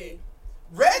Regina like that?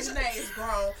 Regina is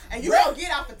grown, and you don't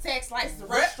get off a text license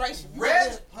registration.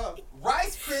 Rice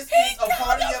Krispies a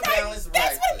part of your balanced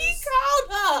That's breakfast. what he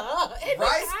called her.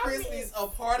 Rice Krispies a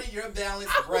part of your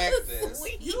balanced breakfast is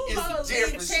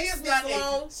different.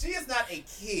 She is not a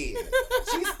kid.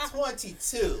 She's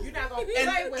 22. You're not gonna play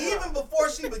And with even her. before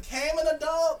she became an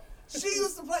adult, she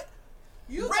used to play.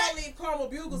 You gonna leave Caramel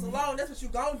Bugles alone. That's what you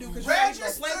gonna do because you ain't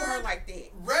gonna play with her like that.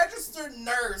 Registered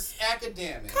nurse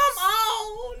academics. Come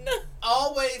on.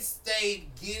 Always stayed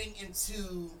getting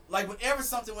into, like, whenever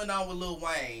something went on with Lil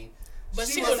Wayne. But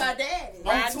She was her daddy. on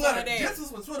Riding for her Twitter. daddy. This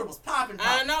was when Twitter was popping.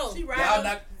 I know. She Y'all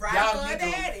riding for her need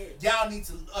daddy. to, y'all need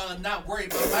to not worry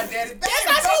about my daddy. That's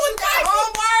how she was got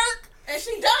homework. And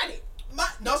she done it.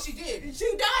 No, she did. She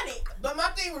done it. But my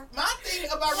thing about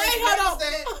Wait, Regina hold is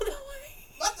on. that Hold on,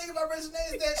 wait. my thing about Regina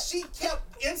is that she kept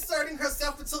inserting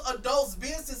herself into adults'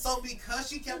 business. So because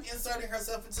she kept inserting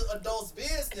herself into adults'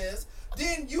 business,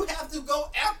 then you have to go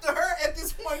after her at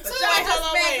this point. But too. y'all just hold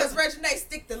on, mad wait. because Regina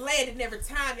stick the landing every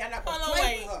time. Y'all not gonna Hold on,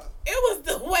 play wait. with her. It was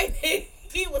the way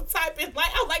that he was typing.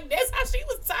 Like, I was like, that's how she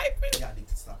was typing. Y'all need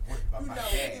to stop worrying about my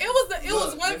dad. It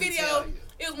was one let me video. tell you.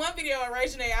 It was one video on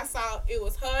Regina I saw. It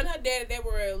was her and her daddy. They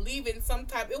were leaving some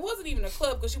type. It wasn't even a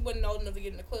club because she wasn't old enough to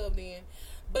get in the club then.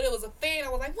 But it was a fan. I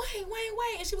was like,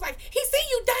 wait. And she was like, he see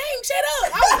you, dang, shut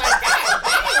up. I was like,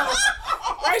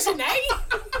 God damn.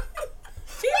 Regina.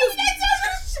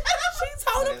 She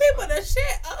told the people to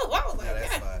shut up. I was like, Yeah,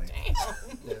 that's God funny.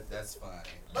 damn. That's funny.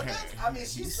 But I mean,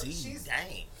 she's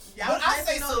dang. Y'all When I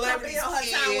say on celebrities on her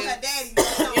time with her daddy.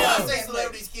 when I say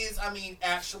celebrities kids, I mean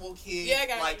actual kids, Yeah, I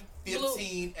got like you.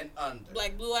 15 and under.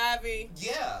 Like Blue Ivy.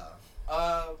 Yeah.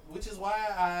 Which is why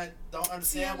I don't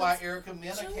understand why Erica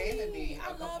Mena came at me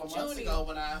a couple of months ago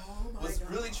when I was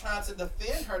really trying to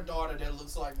defend her daughter that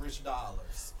looks like Rich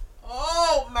Dollars.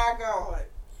 Oh my God.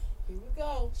 Here we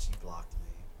go. She blocked me.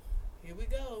 Here we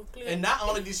go. Clear. And not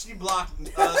only did she block Some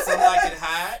Like It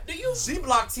Hot, Do you? she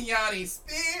blocked Tiani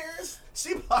Spears.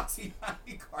 She blocked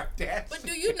Tiani Kardashian. But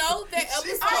do you know that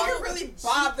She episode? Are you really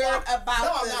bothered about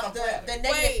No, I'm not the a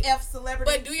negative Wait, F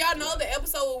celebrity? But do y'all know the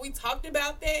episode where we talked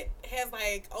about that has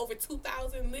like over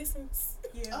 2,000 listens?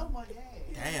 Yeah. Oh my God.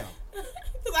 Damn.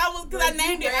 Cause I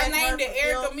named it. I ran named her it for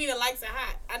Erica film. Mena Likes It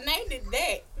Hot. I named it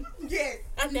that. Yes.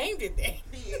 I named it that.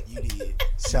 You did.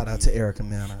 Shout out to Erica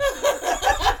Mena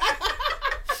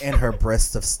and her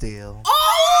breast of steel,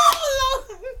 Oh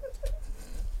Lord.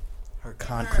 her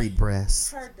concrete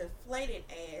breasts. Her deflated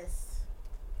ass.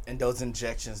 And those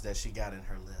injections that she got in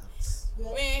her lips.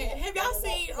 Man, have y'all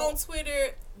seen on Twitter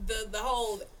the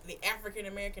whole the African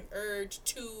American urge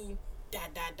to ...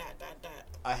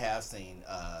 I have seen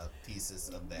pieces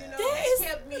of that. You know, That it is-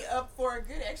 kept me up for a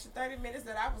good extra 30 minutes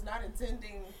that I was not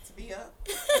intending to be up.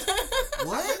 I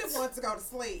What? really wanted to go to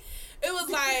sleep. It was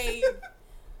like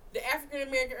the African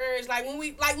American urge, like when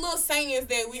we like little sayings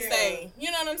that we say.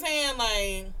 You know what I'm saying?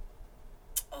 Like,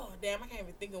 oh damn, I can't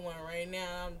even think of one right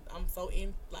now. I'm so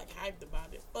hyped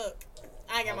about it. Fuck.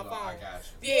 I ain't got my phone. I got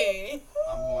you. Yeah.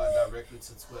 I'm going directly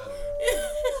to Twitter.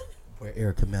 Where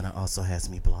Erica Mena also has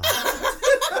me blocked.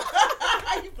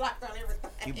 You blocked on everything.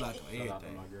 You blocked on Shout out to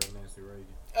everything. my girl Nancy Reagan.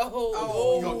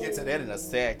 Oh. We're gonna get to that in a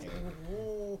second.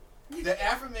 The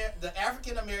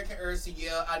African American urge to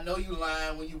yell, I know you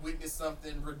lying when you witness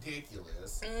something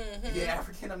ridiculous. Mm-hmm. The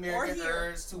African American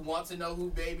urge to want to know who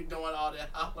baby doing all that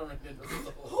hollering in the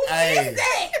store. Who is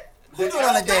that? Who doing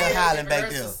all that damn hollering back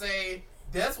urge there? to say,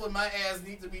 that's what my ass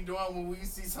need to be doing when we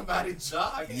see somebody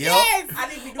jogging. Yes. I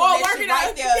need to be doing Oh, that working shit right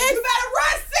out. there. Yes. You better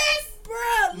run, sis.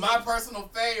 Bruh. My personal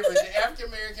favorite, the African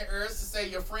American urge to say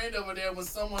your friend over there when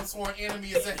someone's sworn enemy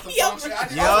is at the Yo. function.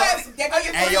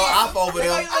 And your op over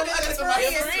there.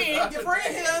 Your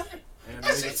friend here. And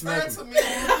That nigga shit smack turned to me. me.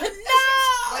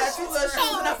 That you little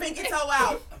shoes and a pinky toe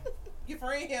out. Your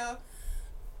friend here.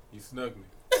 He snuck me.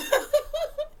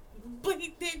 But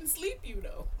he didn't sleep you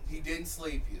though. He didn't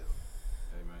sleep you.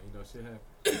 Hey man, you know shit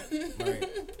happen.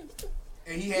 Right.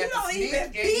 And he had You to don't sneak, even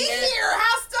and be he had- here.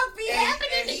 How stuff be and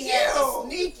happening he to had to you?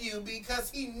 sneak you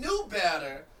because he knew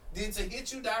better than to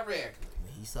hit you directly.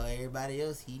 He saw everybody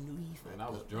else. He knew he fucked And I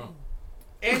was up. drunk.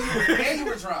 And you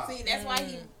were drunk. See, that's why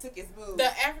he took his move. The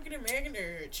African American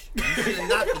urge. You should have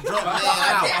knocked the drunk man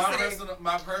out.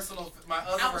 My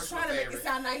other I was personal trying to make it favorite.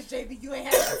 sound nice, JB. You ain't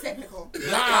had that technical. The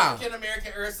Nah. African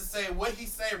American urge to say what he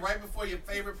say right before your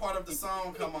favorite part of the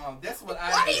song come on. That's what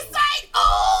I What do. he say?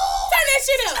 Oh! Turn that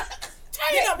shit up. Turn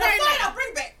it up right now. Bring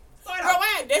it back. Throw it Bro, up.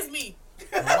 why? That's me.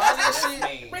 Why that That's shit?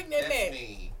 me. Bring that That's back.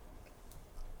 me.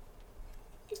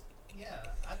 Yeah,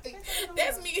 I think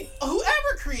That's me.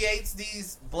 whoever creates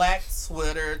these black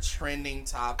Twitter trending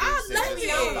topics I that love just it.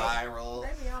 go viral.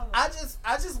 Let me on.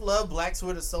 I just love black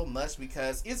Twitter so much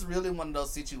because it's really one of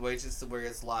those situations to where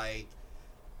it's like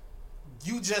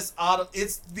you just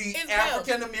it's the It's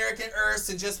African American urge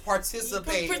to just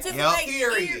participate. Participate.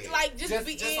 Period. Like just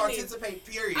be just in it. participate.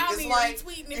 Period. I'll It's be like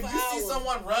retweeting it if for you see hours.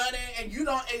 someone running and you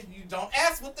don't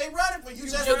ask what they running for, you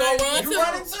just just gonna run you too.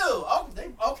 running too. Oh,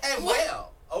 okay, What?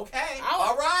 well, okay, I'll-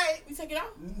 all right. You take it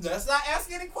out? Let's not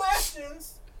ask any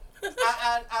questions.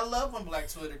 I love when Black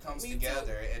Twitter comes Me too.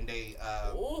 together and they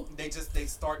Ooh. they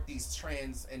start these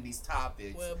trends and these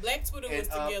topics. Well, Black Twitter was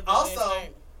And, together also, last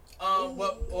night.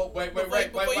 wait,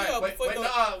 Before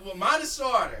well, mine is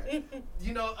shorter.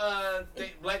 You know,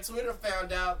 Black Twitter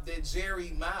found out that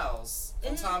Jerry Mouse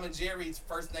from Tom and Jerry's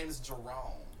first name is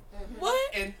Jerome.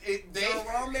 What? And they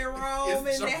Jerome in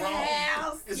it's the Jerome.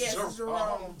 house. It's Yes,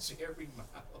 Jerome Jerry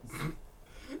Mouse.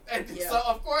 And Yeah. so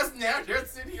of course now you're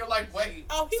sitting here like, wait.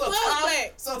 Oh, he so was Tom,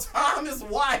 black. So Tom is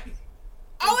white.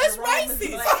 Oh, it's Jerome is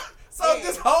racist. black. So Yeah.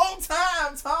 this whole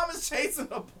time Tom is chasing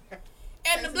a black.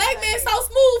 And the black man's so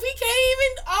smooth, he can't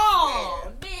even.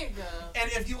 Oh, nigga.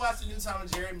 And if you watch the new Tom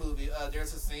and Jerry movie,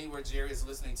 there's a scene where Jerry is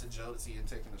listening to Jodeci and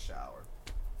taking a shower.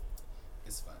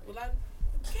 It's funny. Well, God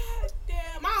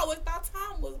damn, I always thought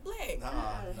Tom was black.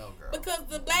 No, girl. Because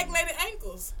the black lady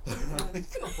ankles. Wait a minute.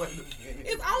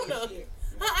 It's on her.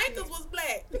 Her ankles was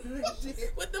black.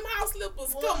 With them house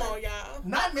slippers. Come on, y'all.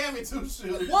 Not Mammy Two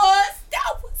Shoes. What?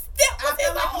 That was I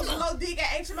feel like his he's a owner. little dig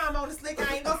at Ain't Your Mama on the slick.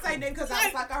 I ain't gonna say nothing because I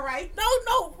was like, all right.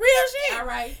 No, real shit. All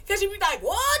right. Cause you be like,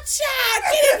 what child?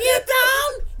 Get in here,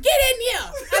 Tom. Get in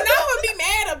here. And I would be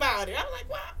mad about it. I'm like,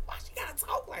 why she gotta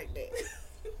talk like that?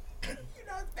 You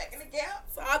know, it's back in the gap.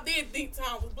 So I did think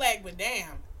Tom was black, but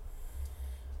damn.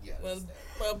 Yeah. Well,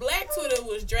 Black Twitter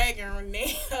was dragging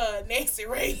Nancy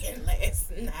Reagan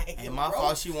last night. Ain't my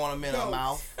fault she want him in her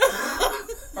mouth.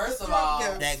 First of all,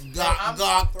 That I'm-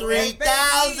 Gawk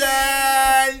 3000.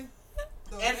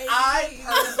 and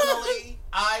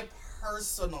I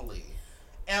personally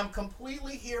am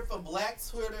completely here for Black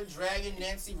Twitter dragging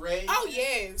Nancy Reagan Oh,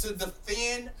 yes. to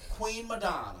defend Queen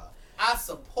Madonna. I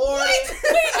support it.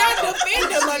 We not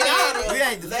defending Madonna. We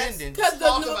ain't defending. Cause the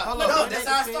Talk new, about, Hold on, no, we that's ain't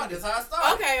how I defending. started. That's how I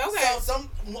started. Okay.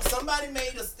 So somebody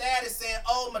made a status saying,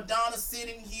 "Oh, Madonna's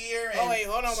sitting here." And Oh, wait,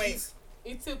 hold on, wait. she's-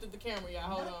 He tilted the camera, y'all.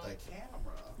 Hold Not on. the camera.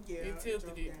 Yeah. You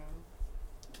tilted it.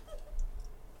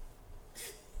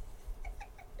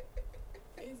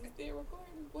 Is it still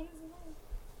recording? What is it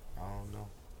on? I don't know.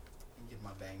 Let me get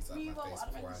my bangs out my Vivo face before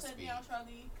I automatically shut speak. down,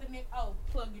 Charlie. Connect. Oh,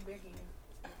 plug it back in.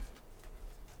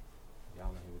 Y'all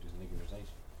in here with this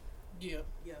niggerization. Yeah.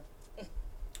 You know.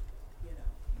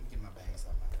 Let me get my bangs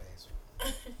out my face.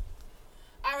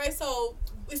 All right, so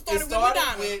it It started,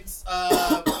 started with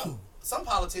Madonna. with some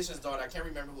politician's daughter. I can't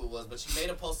remember who it was, but she made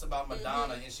a post about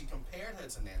Madonna and she compared her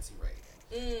to Nancy Reagan.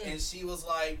 and she was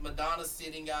like, Madonna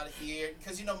sitting out here,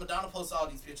 because you know Madonna posts all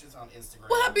these pictures on Instagram.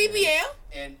 Well, her BBL.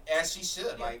 And as she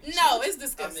should, like. No, it's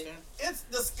disgusting. I mean, it's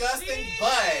disgusting,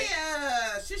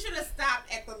 she should have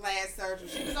stopped at the last surgery.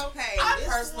 She was okay. I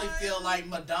personally feel like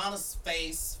Madonna's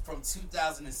face from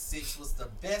 2006 was the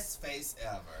best face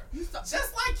ever.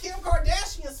 Just like Kim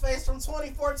Kardashian's face from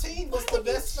 2014 was the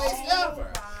best face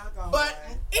ever. But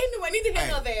anyway, neither here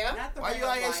nor there. Why you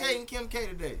out here shading Kim K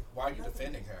today? Why are you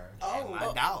defending her? Oh,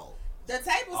 my dog. The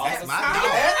tables That's have my time.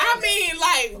 dog. I mean,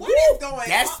 like, What is going on?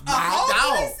 That's my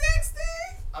dog.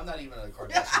 I'm not even a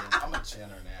Kardashian. I'm a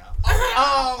Jenner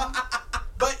now.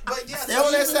 But yeah. Stay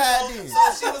on that side then.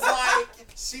 So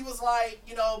she was like,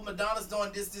 you know, Madonna's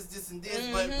doing this, and this,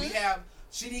 but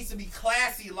she needs to be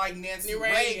classy like Nancy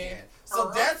Reagan. So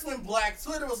that's when Black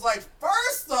Twitter was like,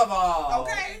 first of all,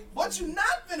 what you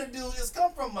not gonna do is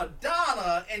come from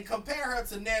Madonna and compare her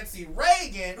to Nancy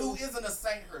Reagan, who isn't a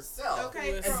saint herself.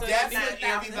 Okay. And that's when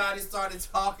everybody started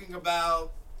talking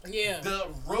about the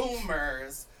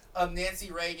rumors of Nancy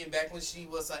Reagan back when she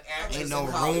was an actress. Ain't no in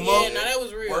rumor. Hollywood, Yeah, no, that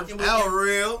was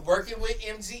real. Working with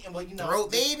MG, and well, you know, Throw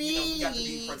baby. You got to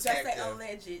be protective.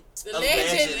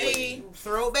 Allegedly.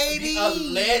 Throw baby.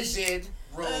 Alleged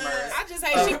rumors. I just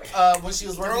hate when she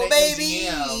was Throw working at baby.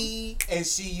 MGM, and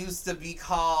she used to be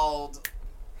called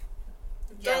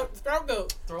throat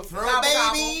goat. Throw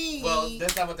baby. Well,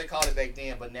 that's not what they called it back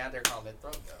then, but now they're calling it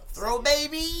throat goat. Throw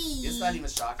baby. It's not even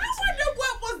shocking I to me. wonder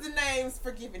what was the names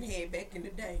for giving head back in the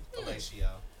day. Fellatio.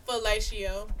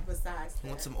 Besides that.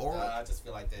 Want some oral? I just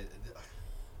feel like that.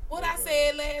 What I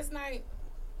said last night.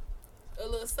 A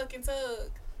little suck and tug.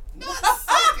 Not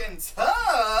suck and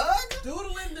tug.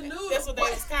 Doodling the noodle. That's what they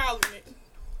was calling it.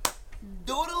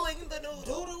 Doodling the noodle.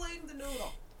 Doodling the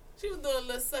noodle. She was doing a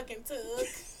little suck and tug.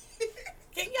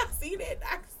 Can y'all see that?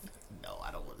 No,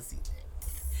 I don't want to see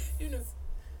that. You know.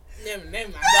 Never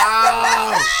mind.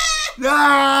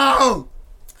 No.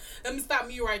 Let me stop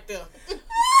you right there.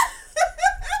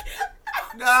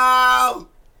 No.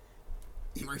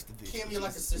 Erase the visual. Kim, you're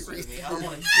like a sister to me. I don't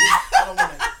want to hear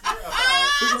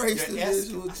about Erase the your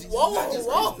visual. Whoa.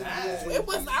 It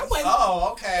was. I wasn't. Oh,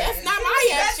 okay. That's not my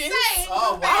action.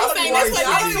 Oh, wow. I was saying that's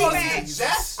what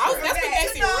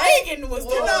Nancy Reagan was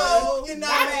doing. You know,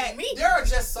 not me. there are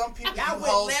just some people I you went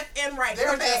hold. left and right. There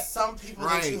are just some people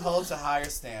that you hold to higher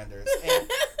standards, and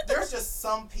there's just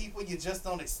some people you just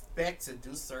don't expect to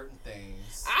do certain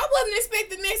things. I wasn't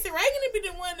expecting Nancy Reagan to be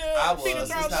the one to be the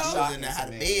throat She goat. was in there how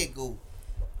the bed go.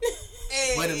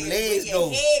 Hey, Where them legs where your go.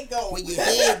 head go. Where your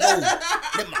head go.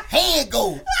 Let my head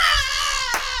go.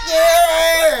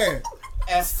 Yeah.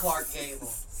 As Clark Gable.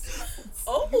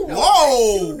 Oh.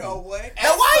 Whoa. You know what?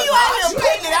 Now why you out here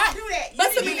picking it out? Do that. But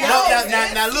to You be didn't know honest,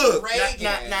 that. Now look.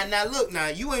 Reagan. Now look. Now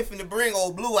you ain't finna bring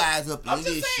old Blue Eyes up in I'm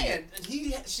this just saying,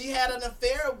 she had an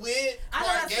affair with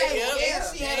Clark Gable, and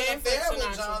she had an affair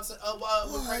with Johnson,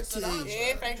 with Frank Sinatra.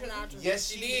 Yeah, Frank Sinatra. Yes,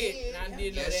 she did. I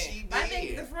did know Yes, that. she did. I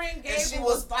think the friend And she Gable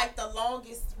was like the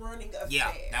longest running affair.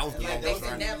 Yeah, that was the Like, longest they could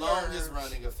running. never- longest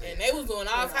running affair. And they was doing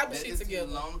all type of That shit is the together.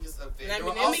 longest affair. Let There me- were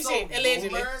let me also check,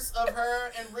 allegedly. rumors of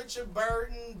her and Richard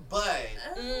Burton, but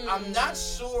I'm not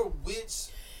sure which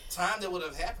time that would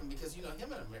have happened because you know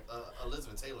him and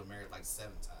Elizabeth Taylor married like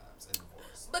 7 times and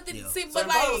divorced. But the, Yeah. see, So but it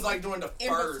probably was like, like during the In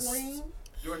first. between.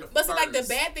 During the but see, first. like the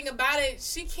bad thing about it,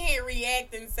 she can't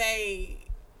react and say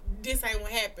this ain't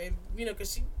what happened, you know,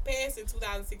 because she passed in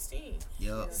 2016.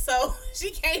 Yup. So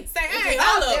she can't say, It's hey, just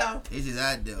hold out up. there. It's just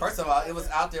out there. First of all, it was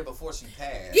out there before she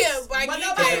passed. Yeah, like, But you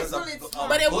nobody can't- There was really a talked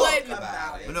But it book wasn't-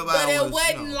 about it. But nobody but it was,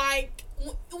 wasn't you know. like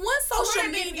once Social social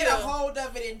media media get a hold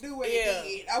of it and do what it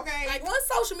did, okay? like once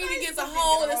social media Like, gets a social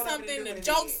hold media of get a hold of it something, and do the what it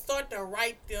jokes is. start to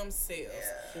write themselves.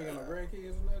 She ain't got no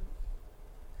grandkids or nothing?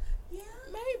 Yeah.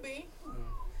 Maybe.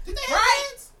 Did they have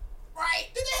kids? Right.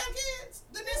 Did they have kids?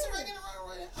 Did Nancy Reagan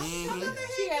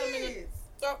Mhm. She had them in the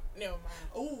throat. Never mind.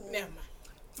 Ooh. Never mind.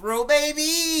 Throw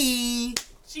baby.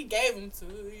 She gave them to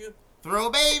you. Throw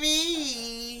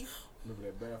baby. Look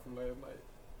at that bathroom last night.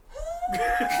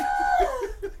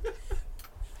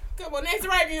 Come on, Nancy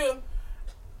Reagan.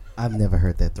 I've never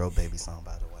heard that Throw Baby song,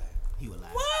 by the way. You alive.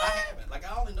 I haven't. Like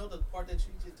I only know the part that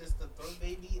you just the throw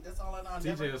baby. That's all I know. I TJ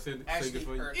never will sing actually it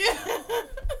for you. heard. Yeah.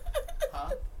 Huh?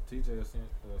 TJ will sing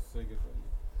it for you.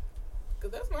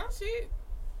 Cause that's my shit.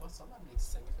 Well, somebody needs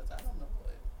to sing it because I don't know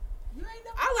it. You ain't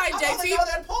know. I like I only JT. know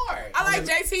that part. I like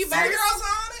JT City verse. Girls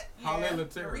on it. Holla The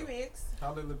Latera. remix.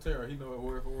 Holla Latera. He know it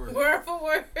word for word. Word for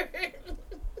word.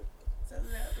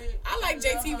 I like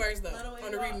JT verse, though,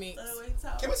 on the remix.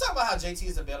 Can we talk about how JT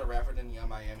is a better rapper than Young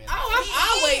Miami? Oh, I've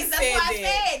always said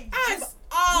that. I've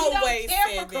always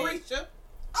said that.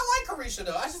 I like Carisha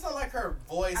though. I just don't like her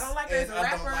voice. I don't like her as a rapper. I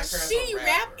don't like her as She a rap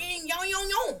rapper. in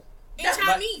yon in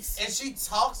Chinese. And she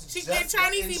talks She just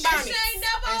Chinese like, Ebonics. She ain't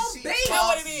never on she beat. Know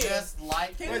what talks it is. just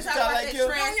like Can What we you talk talk about like that you?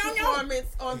 trash Yon, yon, yon. performance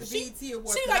on the BET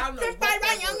Awards? She 'Cause I like don't know fifth what bite right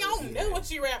that yon was. yon. That's what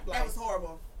she rap like. That was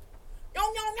horrible.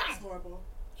 Yon That was yon. horrible.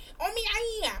 On me,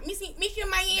 I Mickey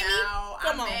Miami. Now,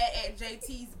 Come I'm on. mad at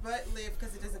JT's butt lift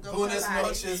because it doesn't go Buenos with her body.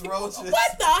 noches, roaches.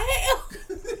 What the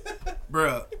hell?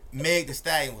 Bruh, Meg Thee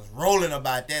Stallion was rolling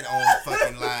about that on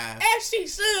fucking live. As she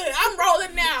should. I'm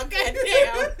rolling now.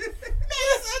 Goddamn.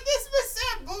 This bitch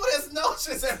said Buddha's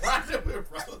noches and rhyming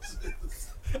with roaches.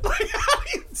 Like, how do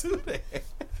you do that?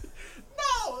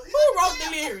 No. Who wrote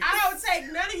the lyrics? I don't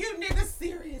take none of you niggas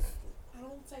serious. I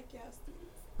don't take y'all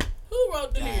serious. Who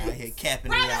wrote the Y'all lyrics? here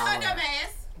capping in Probably y'all. her dumb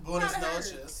ass. Buenos Probably her.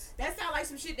 noches. That sound like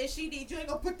some shit that she did. You ain't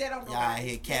gonna put that on nobody. Y'all here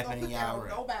You ain't capping gonna in put that y'all on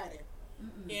rap. nobody.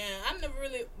 Yeah, I never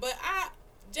really, but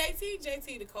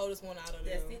JT the coldest one out of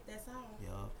them. That's it. That's all. Yeah.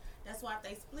 That's why if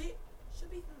they split,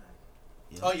 should be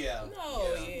fine. Oh yeah.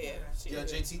 No, yeah. Yeah,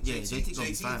 JT gonna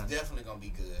be fine. definitely gonna be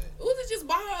good. Uzi just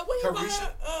bought her. What he bought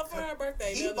Carisha. her for her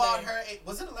birthday? He the other bought day? her.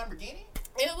 Was it a Lamborghini?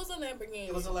 It was a Lamborghini.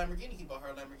 It was a Lamborghini. He bought her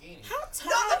a Lamborghini. How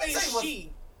No, let tall me is tell you what-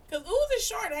 she? Cause Uzi's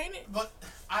short, ain't it? But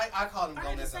I call him I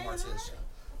ain't Gomez and saying Morticia.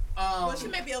 Well, she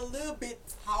may be a little bit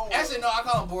taller. Actually, no, I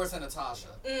call him Boris and Natasha.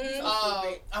 Mm-hmm.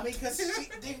 I mean, because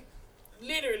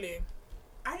Literally.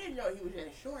 I didn't know he was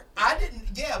that short. I didn't,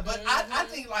 yeah, but I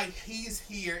think like he's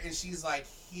here and she's like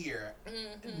here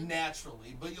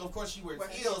naturally. But of course she wears Well,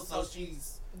 heels, so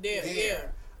she's There,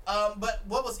 there. But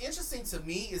what was interesting to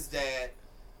me is that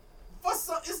for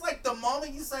some, it's like the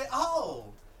moment you say, "Oh,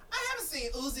 I haven't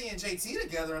seen Uzi and JT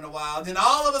together in a while," then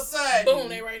all of a sudden, Boom,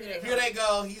 they right there. here they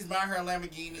go. He's buying her a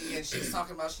Lamborghini, and she's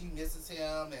talking about she misses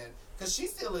him, and because she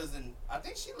still lives in, I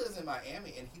think she lives in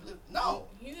Miami, and he lives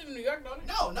He live in New York, don't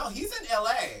he? no, he's in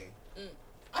LA.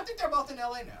 I think they're both in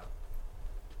LA now.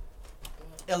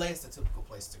 LA is the typical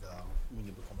place to go when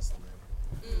you become a celebrity.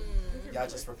 Y'all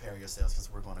just prepare yourselves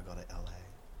because we're going to go to LA.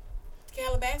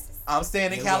 Calabasas. I'm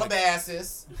staying in Yeah,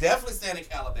 Calabasas. Definitely staying in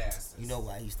Calabasas. You know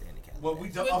why you staying in California? Well, we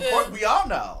don't. With Of course, we all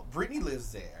know. Brittany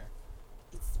lives there.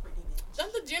 It's pretty bitch.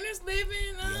 Don't the Jenners live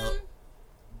in? Yup.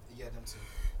 Yeah, them too.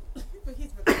 But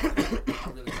he's I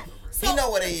really love Brittany. You know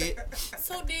what they is.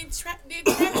 So did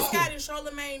Travis Scott and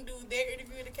Charlamagne do their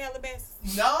interview in Calabasas?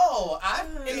 No, I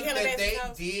think Calabasas that they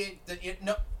house? did.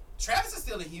 No, Travis is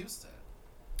still in Houston.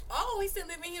 Oh, he still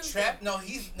living in Houston. No,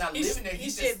 he's not He's- living there.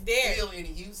 He's he's just just there. still in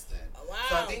Houston. Oh, wow.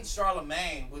 So I think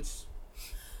Charlamagne, which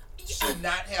should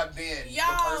not have been the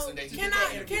Y'all, person that he can did that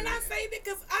I interview with. say that?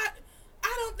 Because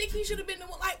I don't think he should have been the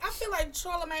one. Like, I feel like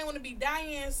Charlamagne want to be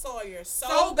Diane Sawyer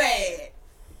so bad.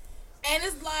 And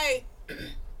it's like,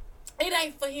 it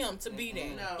ain't for him to be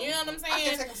there. No. You know what I'm I saying?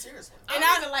 can't take him seriously. And I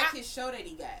don't even I- like his show that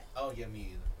he got. Oh yeah,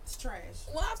 me either. It's trash.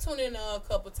 Well, I've tuned in a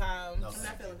couple times. No, I'm not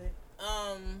thank feeling you. it.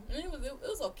 And it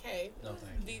was okay. No,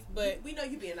 thank you. But We know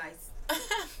you being nice.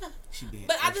 She being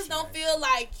but I extra just don't nice. feel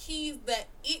like he's the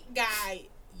it guy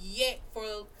yet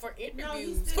for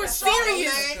interviews. still For got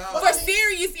serious Charlamagne- for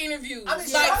serious interviews. I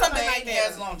mean, like something Charlamagne like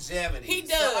has that. longevity. He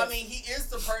So, does. I mean, he is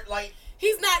the like.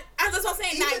 He's not. That's what I'm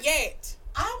saying. Not Even- yet.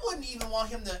 I wouldn't even want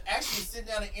him to actually sit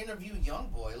down and interview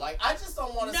YoungBoy. Like, I just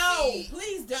don't want to No, see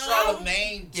please don't.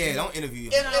 Charlamagne. Yeah, don't interview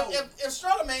him. If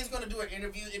Charlamagne's going to do an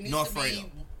interview, it needs No to be Fredo.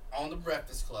 on the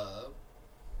Breakfast Club.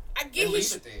 I get And leave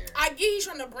he's. it there. I get he's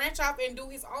trying to branch off and do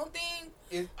his own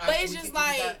thing. But it's just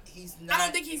like, he's not I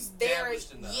don't think he's there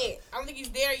established enough. yet. I don't think he's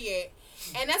there yet.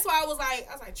 And that's why I was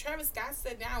like, Travis Scott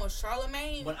sat down with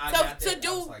Charlamagne When I got to that, I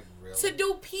do was like, really? to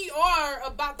do PR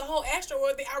about the whole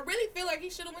Astroworld thing. I really feel like he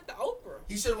should have went to Oprah.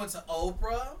 He should have went to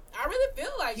Oprah. I really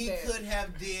feel like He that. could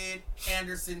have did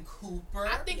Anderson Cooper.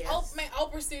 I think Yes.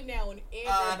 Oprah sitting down with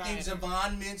I everybody. think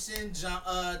Javon mentioned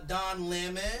Don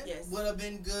Lemon Yes. would have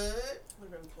been good.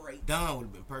 Would have been great. Don would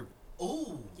have been perfect.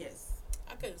 Ooh. Yes.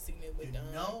 I could have seen it with You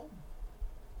Don. know?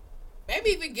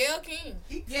 Maybe even Gail King.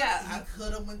 He could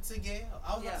have went to Gail.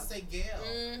 I was about to say Gail.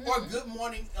 Mhm. Or Good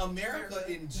Morning America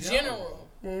in general.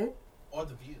 Or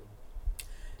The View.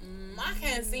 I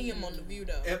can't see him on The View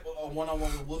though. Or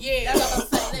one-on-one with Whoopi. Yeah. That's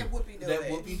what I'm saying. Let Whoopi do That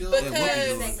it. Whoopi do Because-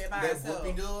 it. Let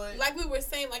Whoopi do it. Like we were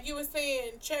saying, like you were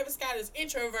saying, Travis Scott is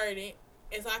introverted,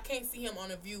 and so I can't see him on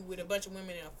a view with a bunch of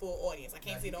women in a full audience. I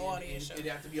can't see the audience show. It'd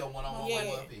have to be a one-on-one Yeah.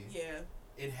 with Whoopi. Yeah.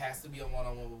 It has to be a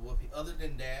one-on-one with Whoopi. Other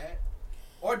than that,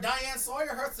 or Diane Sawyer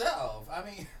herself. I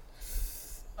mean,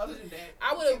 other than that,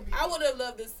 I would have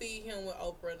loved to see him with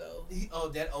Oprah though,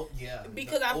 yeah.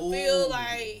 because I feel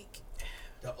like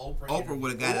the Oprah. Oprah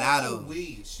would have got it out of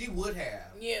him. She would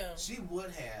have. yeah. She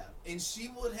would have, and she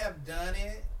would have done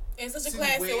it In such a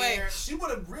classy way. She would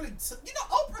have really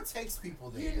Oprah takes people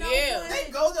there. Yeah. They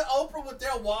go to Oprah with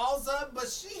their walls up, but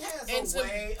she has a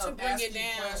way of asking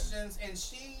questions, and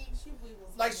she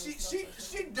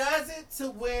does it to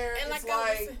where and it's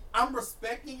like I'm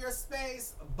respecting your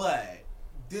space, but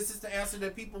this is the answer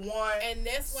that people want, and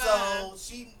that's why. So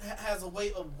she has a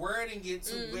way of wording it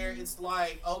to where it's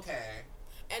like, okay.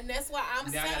 And that's why I'm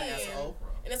saying.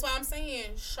 And that's why I'm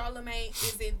saying Charlamagne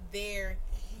isn't there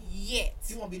yet.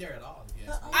 He won't be there at all.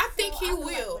 Yes. I think he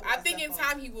will. I think in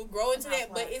time he will grow into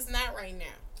that, but it's not right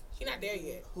now. She's not there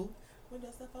yet. Who? When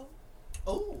does that vote?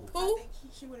 Oh. Who? I think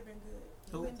she would have been good.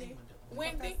 Who?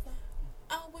 Wendy.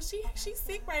 Oh, well, she's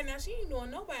sick right now. She ain't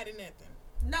doing nobody nothing.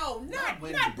 No, not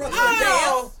Brother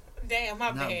Wendell. Damn,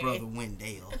 my bad. Not Brother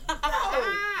Wendell.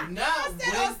 Not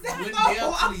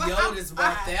Wendell Cleotis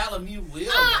Bartholomew Will.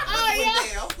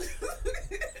 Wendell.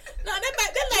 No,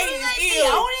 that lady is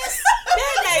ill.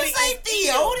 That lady is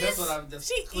ill. That's what I'm just.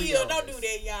 She ill. Don't do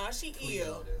that, y'all. She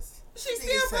ill. She's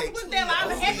still Brother Wendell.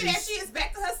 I'm happy that she is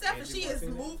back to herself and she is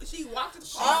moved. She walked to the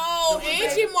car. Oh,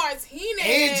 Angie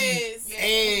Martinez.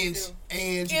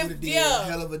 Angie would have did a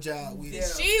hell of a job with it.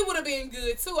 She would have been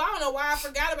good too. I don't know why I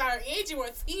forgot about her. Angie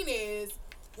Martinez.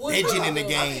 Legend in the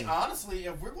game. I mean, honestly,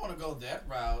 if we're going to go that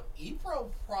route,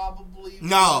 Ebro probably.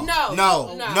 No.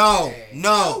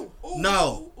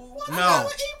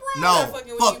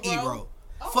 Fuck Ebro.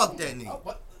 Fuck that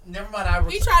nigga. Never mind.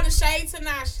 He tried to shade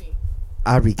Tanashi.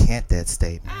 I recant that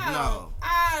statement. I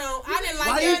didn't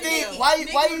like that.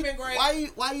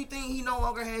 Why you think he no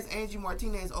longer has Angie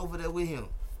Martinez over there with him?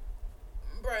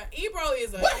 Bruh, Ebro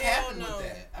is a what happened with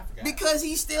that? I forgot. Because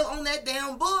he's still on that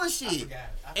damn bullshit. I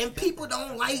forgot and people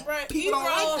don't like that.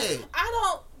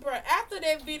 Bruh, after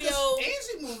that video,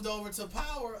 Angie moved over to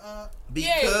Power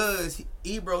because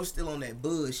Ebro's still on that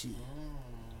bullshit.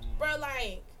 Bruh,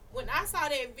 like when I saw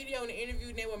that video in the interview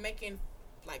and they were making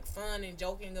like fun and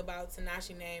joking about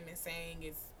Tanashi name and saying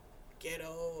it's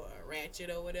ghetto or ratchet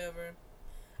or whatever,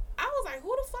 I was like,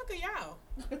 who the fuck are y'all?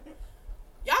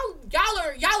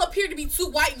 Y'all appear to be two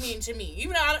white men to me.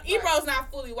 Even though Ebro's not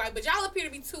fully white, but y'all appear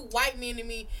to be two white men to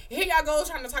me. And here y'all go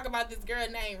trying to talk about this girl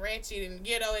named Ratchet and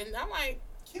ghetto, and I'm like,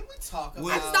 can we talk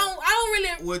about? I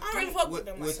don't really fuck with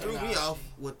them. What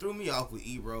threw me off with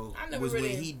Ebro was when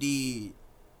he did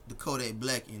the Kodak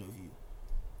Black interview.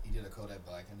 He did a Kodak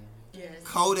Black interview. Yes.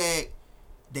 Kodak,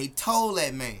 they told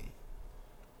that man.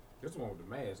 That's the one with the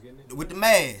mask, isn't it? With the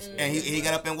mask, and he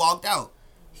got up and walked out.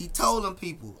 He told them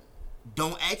people,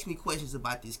 don't ask me questions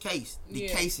about this case. The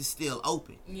case is still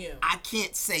open. Yeah. I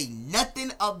can't say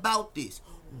nothing about this.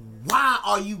 Why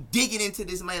are you digging into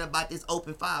this man about this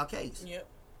open file case? Yep.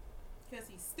 Because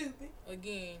he's stupid.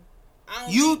 Again.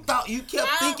 You kept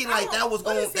thinking like that was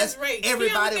going. That's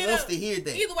everybody wants to hear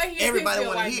that. Either way, everybody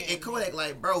want to hear. And Kodak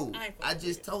like, bro, I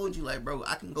just told you, like, bro,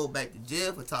 I can go back to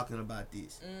jail for talking about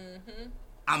this. Mm-hmm.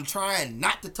 I'm trying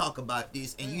not to talk about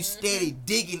this, and you steady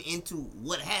digging into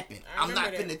what happened. I'm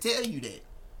not finna tell you that.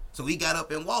 So he got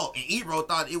up and walked, and Ebro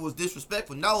thought it was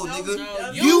disrespectful. No,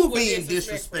 nigga, you being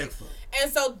disrespectful.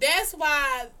 And so that's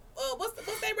why. What's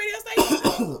that radio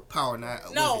station? Power 9.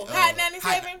 No, Hot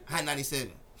 97. Hot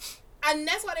 97. And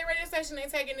that's why their radio station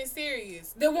ain't taking it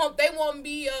serious. They won't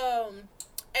be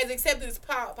as accepted as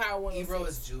Power 106. Ebro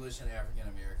is Jewish and African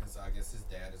American, so I guess his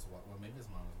dad is white. Well, maybe his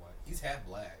mom is white. He's half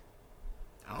black.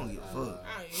 I don't give a fuck.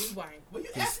 He's white. Well, you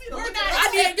asked me to look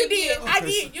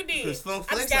You did. Because Funk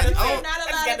Flex, I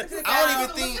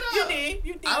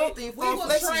don't think Funk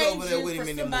Flex is over there with him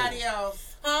anymore.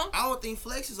 Huh? I don't think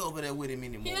Flex is over there with him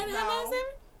anymore. He had a Hot 97?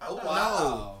 Oh,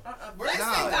 wow. Flex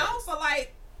been gone for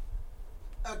like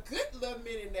a good little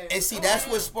minute now. And see, that's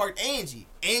what sparked Angie.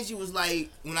 Angie was like,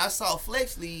 when I saw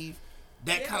Flex leave,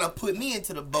 that kind of put me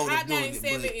into the boat Hot of doing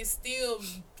 97 it. is still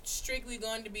strictly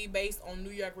going to be based on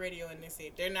New York radio, and that's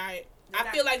it. They're not. I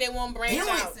feel like they won't branch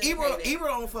out. Ebro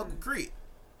don't fuck with Crit.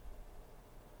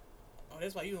 Oh,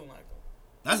 that's why you don't like him.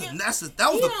 That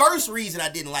was the first reason I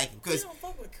didn't like him,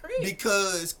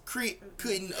 because Crit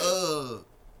couldn't.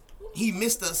 He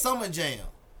missed the summer jam.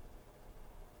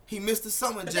 But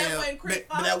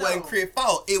that wasn't Crit's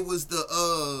fault. It was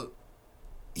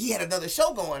he had another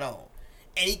show going on,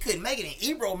 and he couldn't make it. And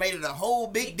Ebro made it a whole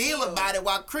big deal about it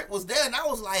while Crit was there, and I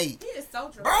was like, he is so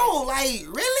dramatic. Bro, like,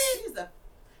 really?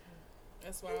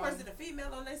 That's why he works with a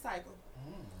female on their cycle.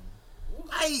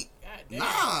 Like,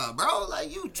 nah, bro, like,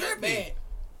 you tripping.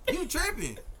 You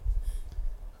tripping.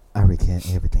 I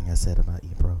recant everything I said about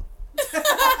Ebro.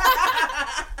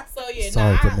 So yeah,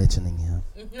 sorry for mentioning him.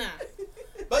 Nah.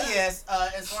 But yes,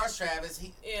 as far as Travis,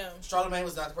 Charlamagne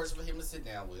was not the person for him to sit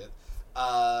down with.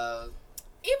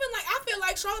 Even like I feel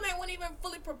like Charlamagne wasn't even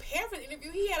fully prepared for the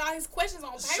interview. He had all his questions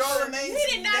on paper. Charlamagne,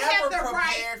 he did not have the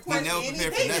right questions. He never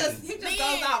prepared for nothing. He just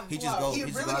goes off. He just goes. He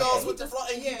really goes with the flow,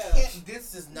 and you can't.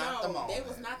 This is not the moment. They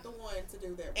was not the one to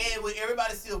do that. And with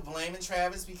everybody still blaming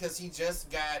Travis because he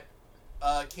just got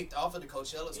kicked off of the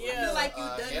Coachella tour. I feel like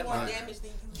you've done more damage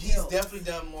than you He's killed. definitely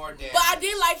done more damage. But I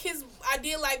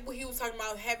did like what he was talking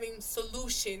about, having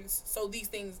solutions so these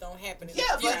things don't happen. In the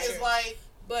but future. it's like.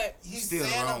 But he's still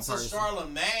saying the wrong them to person.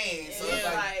 Charlamagne, so it's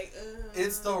like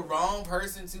it's the wrong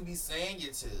person to be saying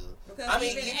it to. Because I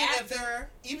mean,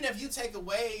 even if you take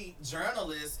away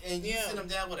journalists and you sit them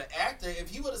down with an actor, if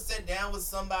he would have sat down with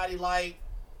somebody like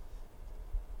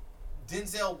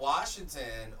Denzel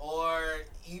Washington or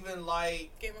even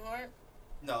like Kevin Hart.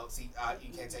 No, see,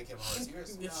 you can't take Kevin Hart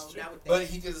seriously. No, not with that. But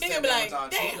he could have sat down with Don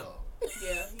Cheadle.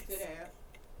 Yeah, he could have.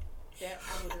 It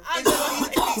just needs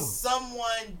to be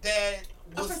someone that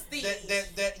was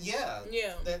that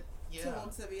to him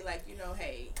to be like,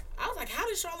 hey. I was like, how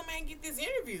did Charlamagne get this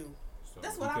interview? So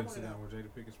that's what I want to sit know. down with Jada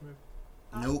Pinkett Smith.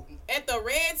 Nope. At the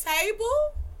red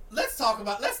table? Let's think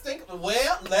about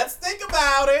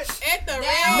it. At the red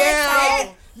Now,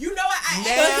 table. You know what?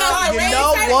 Now, you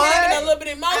know what? A little bit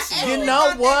emotional. You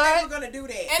know what? They were gonna do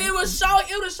that, and it would show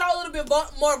a little bit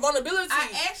more vulnerability. I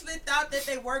actually thought that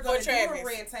they were gonna do Travis. a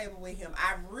red table with him.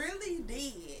 I really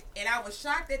did, and I was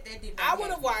shocked that did not. I would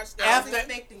have watched that.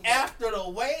 After the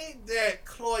way that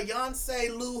Cloyonce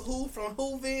Lou Who from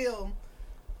Whoville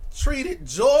treated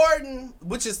Jordan,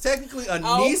 which is technically a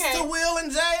niece to Will and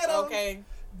Jada. Okay.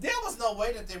 There was no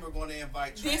way that they were going to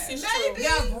invite Travis. This is true.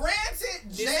 Now, granted,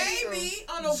 Jaden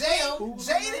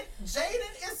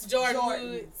is Jordan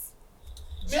Woods.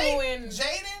 Jaden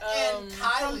and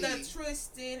Kylie. From the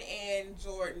Tristan and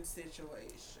Jordan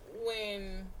situation.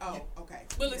 When okay.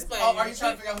 We'll explain. Are you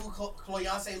trying to figure out who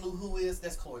Cloyonce Lou Who is?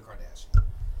 That's Khloe Kardashian.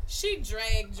 She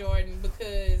dragged Jordan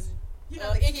because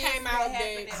it came out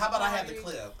that. How about I have the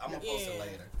clip? I'm gonna post it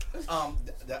later.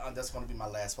 That's going to be my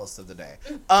last post of the day.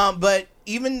 But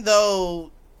even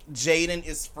though Jaden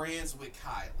is friends with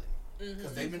Kylie,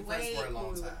 because they've been friends for a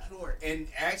long time, and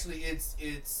actually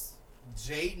it's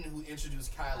Jaden who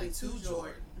introduced Kylie to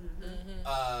Jordan.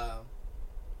 I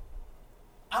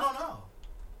don't know.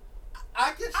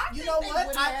 I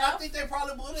think they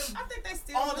probably would have. I think they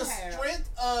still on would the have. strength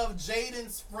of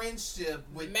Jaden's friendship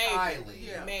with Kylie.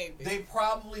 Yeah. Maybe They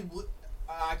probably would.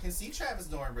 I can see Travis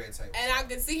doing red table. And I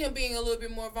can see him being a little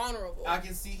bit more vulnerable. I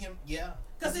can see him,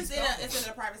 because it's in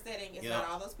a private setting. It's not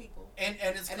all those people. And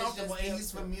it's comfortable, and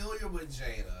he's familiar with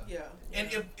Jada. Yeah. And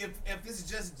if it's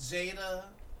just Jada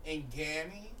and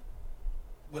Gammy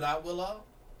without Willow,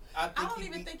 I don't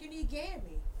even think you need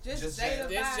Gammy. Just Jada.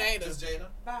 Just Jada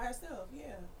by herself.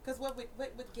 Yeah. Because what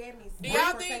Gammy's do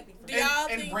y'all think?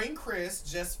 And bring Chris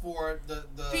just for the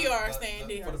PR stand.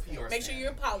 For the PR Make sure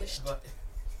you're polished. But,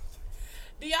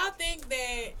 do y'all think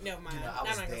that? Never mind. I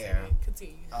was I'm not there. gonna say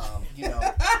it. Continue.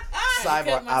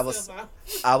 Sidebar.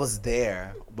 I was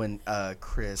there when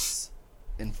Chris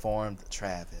informed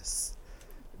Travis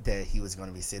that he was going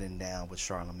to be sitting down with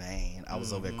Charlamagne. I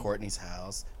was over at Courtney's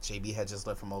house. JB had just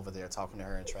left from over there talking to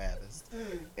her and Travis,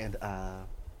 and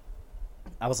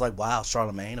I was like, wow,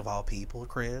 Charlamagne of all people,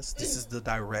 Chris, this is the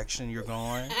direction you're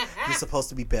going. You're supposed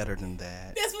to be better than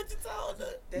that. That's what you told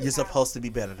her. You're supposed to be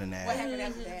better than that. What happened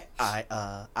after that?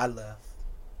 I left.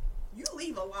 You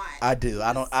leave a lot. I do.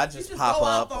 I don't. I just pop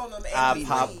up. I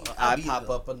pop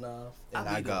up enough and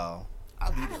I go.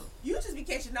 I'll be there. You just be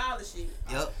catching all the shit.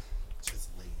 Yep. just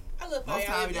leave. I love Most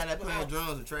how time we down there playing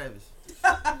drums with Travis.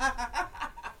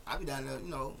 I be down there,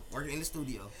 working in the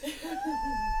studio.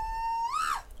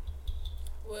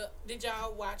 Well, did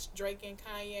y'all watch Drake and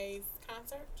Kanye's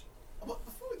concert? Well,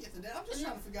 before we get to that, I'm just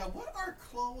trying to figure out what are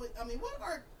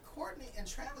Courtney and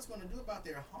Travis going to do about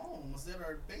their homes that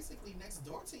are basically next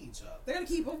door to each other? They're gonna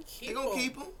keep them. They're gonna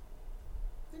keep them.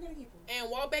 They're gonna keep them.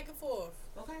 And walk back and forth.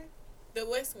 Okay. The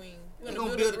West Wing. They're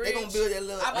gonna build that little thing.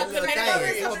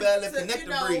 They're gonna build that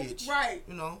connector bridge. Right.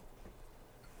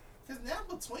 Because now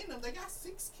between them, they got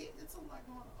 6 kids. It's a lot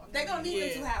going on. They're gonna need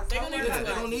them 2 houses. They're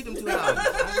gonna need them 2 houses.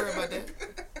 Don't worry about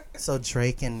that. So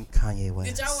Drake and Kanye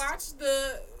West. Did y'all watch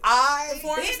the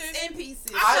Bits and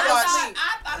pieces. I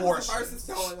thought it was a versus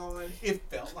going on. It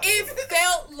felt like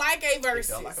a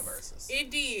versus. It felt like a versus. It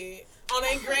did. On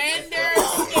a grander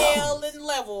scale and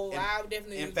level, I would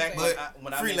definitely. In fact,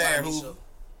 when I Free met Larry Misha,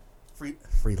 Hoover.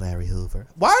 Free Larry Hoover.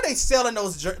 Why are they selling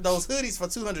those hoodies for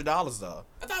 $200 though?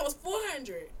 I thought it was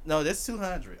 $400. No, that's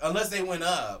 $200. unless they went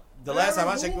up. The last time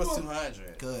I checked was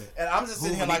 $200. Good. And I'm just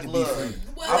sitting here like, look,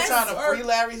 I'm trying to free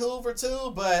Larry Hoover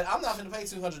too, but I'm not going to pay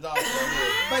 $200 for a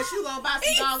hoodie. But you gonna buy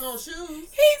some doggone shoes?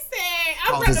 He said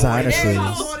Designer shoes.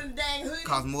 Cost more than the dang hoodie.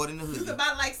 Cost more than the hoodie. You could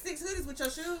buy like 6 hoodies with your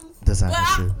shoes. Designer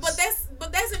shoes.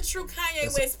 But that's in true Kanye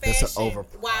West That's fashion. an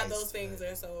Why those things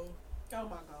are so. Oh my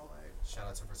god. Shout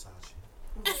out to Versace.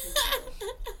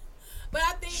 But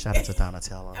I think. Shout out to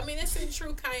Donatello. I mean, it's in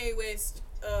true Kanye West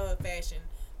fashion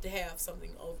to have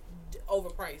something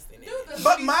overpriced in it.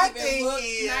 But my thing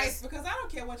is nice because I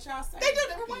don't care what y'all say. They do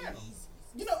never wear them.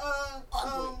 You know,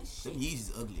 Them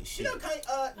Yeezys ugly as shit. you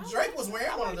know, Drake was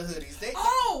wearing one of the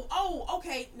hoodies.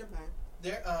 Okay, never mind.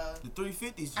 They're The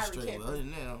 350s are straight. But other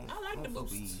than that, I like the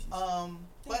boosters.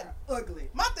 but Ugly.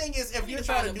 my thing is, if need you're to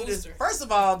trying buy to the do this, booster. first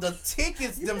of all, the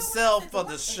tickets You know what? themselves I said for the the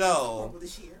one thing show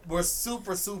this year. were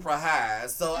super high.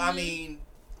 So I mean,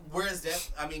 where's that?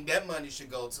 I mean, that money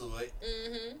should go to it.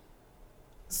 Mm-hmm.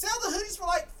 Sell the hoodies for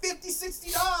like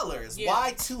 $50-$60. Yeah.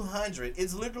 Why $200?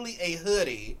 It's literally a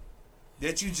hoodie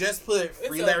that you just put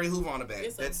Free Larry Hoover on the back.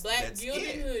 It's a black gilded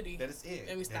hoodie. That is it.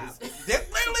 Let me stop. That's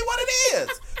literally what it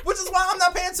is. Which is why I'm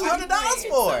not paying $200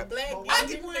 for it. Black I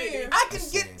gilded can hoodie. I can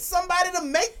get somebody to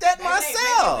make that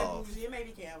myself. It may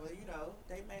be Canva, you know.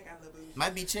 They make a little bit.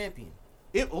 might be champion.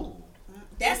 Ooh.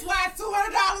 That's why it's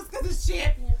 $200 because it's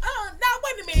champion. Now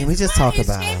wait a minute. Can we just Why talk is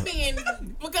about- Champion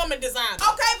become a designer?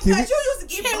 Okay, because you used to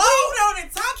get Can blown on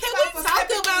and talked can about we for talk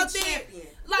stepping about in that? champion.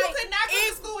 Like, you could not go to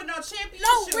if- school with no champion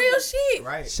No, shoes. real shit.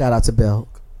 Right. Shout out to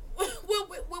Belk. When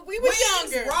we were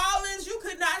Williams, younger, Rollins, you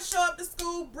could not show up to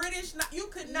school. British, you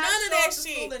could not none of show that up to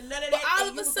shit. school and none of But that. all and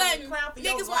of a you was gonna sudden, clown for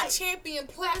your niggas want life. Champion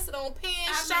plastered on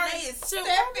pants, I mean, they shirts. is too.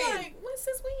 stepping. I'm like, what's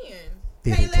this when?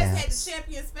 Fitted Payless had the caps.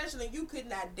 champion special, and you could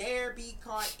not dare be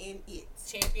caught in it.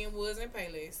 Champion was in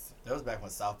Payless. That was back when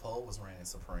South Pole was reigning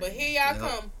supreme. But here y'all Yeah.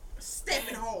 come.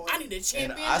 Stepping hard. I need a and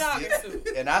champion I, jogging suit.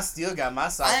 still, and I still got my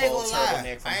South I ain't Pole gonna lie.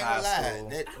 turtleneck from I ain't high gonna lie. school.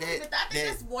 I think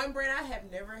that's one brand I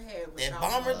have never had. That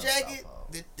bomber jacket,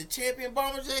 the champion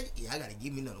bomber jacket. Yeah, I gotta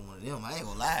give me another one of them. I ain't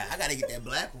gonna lie. I gotta get that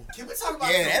black one. Can we talk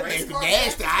about Yeah, the that race makes me car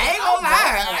nasty. jacket? I ain't gonna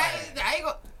lie. want I ain't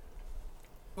gonna.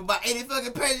 For about 80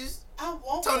 fucking pages. I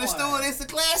want Tony one. Stewart, it's a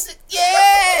classic.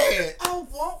 Yeah.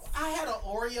 I had an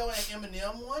Oreo and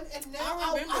M&M one, and now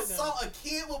I remember I them. saw a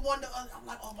kid with one. I'm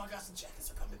like, oh my gosh, the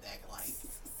jackets are coming back. Like,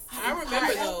 I remember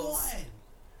had those. one.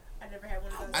 I never had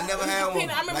one of those. I never had one.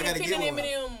 I remember I the gotta Pin get and one.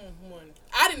 M&M one.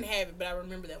 I didn't have it, but I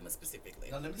remember that one specifically.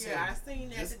 Now, let me tell Yeah, you, I seen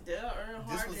that this- the Dale Earnhardt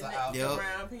this was and an that outfit. Yep.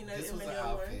 brown peanut This was an M&M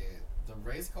one. outfit. The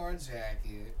race car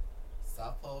jacket,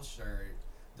 South Pole shirt,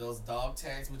 those dog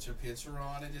tags with your picture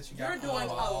on it that you got. You're doing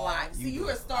a on. lot. See, you doing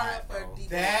a a starter lot, for bro. D.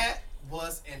 That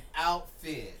was an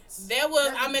outfit. That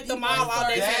was, I'm at the mall all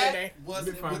day Saturday. That was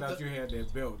Let me find with out the- you had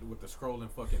that belt with the scrolling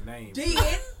fucking name. Did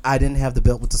I didn't have the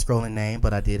belt with the scrolling name,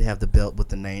 but I did have the belt with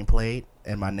the nameplate,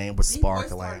 and my name was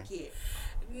sparkling.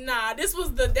 Nah, that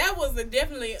was the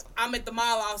definitely I'm at the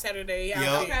mall all Saturday. Yup.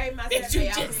 outfit. Okay, my That you Saturday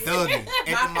just- outfit. Thugging. At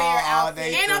My the mall favorite all outfit.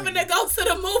 day. And I'm gonna go to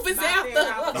the movies My favorite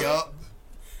after. outfit. Yup.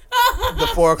 The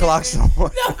 4 o'clock show.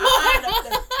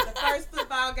 The first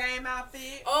football game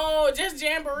outfit. Oh, just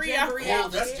Jamboree. Jamboree Oh,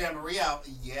 outfit. that's Jamboree out.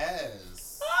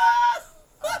 Yes.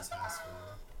 That's high school.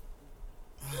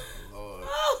 Lord.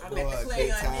 I met the Lord, Clay good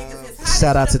young niggas. times. It's hot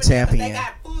Shout out as to up in there, but Champion. They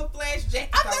got full-fledged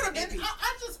jackets. I've on never that been.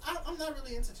 bitch. I'm not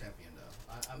really into Champion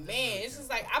though. I'm Man, it's just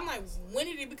like I'm like, when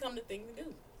did it become the thing to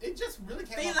do? it just really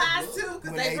came. Felines off the too, book.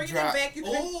 because When they they bring drop- them back. You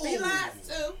can Ooh. felines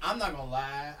too. I'm not gonna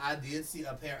lie. I did see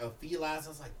a pair of felines. I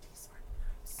was like, these are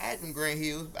nice. I had them Grand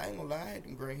Hills. I ain't gonna lie. I had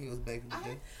them Grand Hills back in the day. I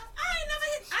ain't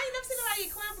never seen nobody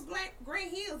get clown for black green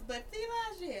heels, but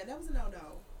felines, yeah, that was a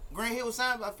no-no. Grand Hill was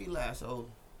signed by Feli, so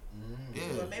yeah.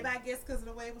 Well, maybe I guess because of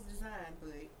the way it was designed,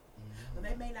 but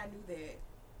they may not knew that.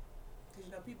 Because,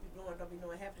 you know, people be blowing, don't be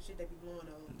knowing half the shit they be blowing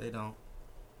on. They don't.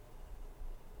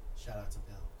 Shout out to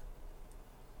Bill.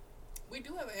 We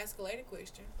do have an escalated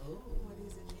question. Ooh. What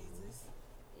is it, Jesus?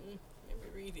 Let me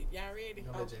read it. Y'all ready? You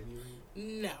gonna let JB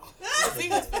read? No. See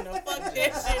what's finna fuck that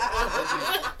shit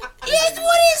up. It's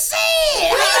what it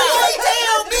said. How you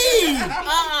gonna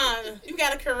tell me? You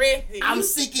gotta correct it. I'm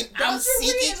seeking Don't you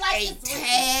read it like a it's written?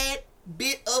 tad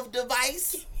bit of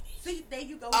device. See, there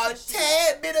you go. A with your shit.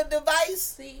 tad bit of device.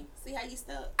 See how you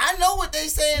stuck? I know what they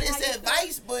saying. How It's you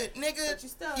advice, but nigga, But you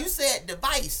stuck. you said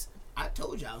device. I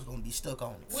told you I was gonna be stuck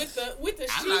on it. with the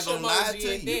I'm not shisha gonna lie emoji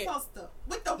to at you. You that. supposed to.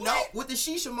 With the what? No, with the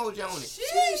sheesh emoji on it.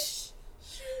 Sheesh.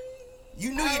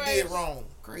 You knew All you right. did wrong.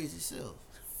 Crazy self.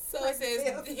 So it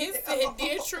says,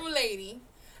 dear true lady,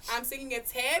 I'm seeking a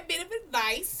tad bit of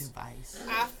advice. Device.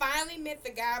 I finally met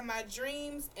the guy of my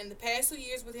dreams, and the past 2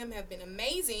 years with him have been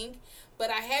amazing, but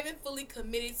I haven't fully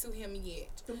committed to him yet.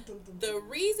 The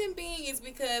reason being is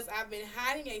because I've been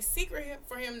hiding a secret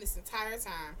for him this entire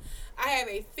time. I have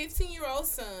a 15-year-old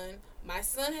son, My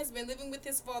son has been living with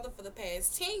his father for the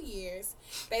past 10 years.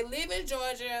 They live in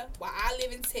Georgia while I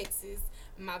live in Texas.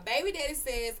 My baby daddy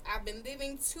says I've been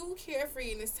living too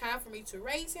carefree and it's time for me to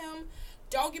raise him.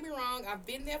 Don't get me wrong, I've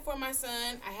been there for my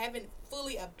son. I haven't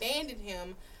fully abandoned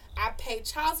him. I pay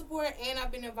child support and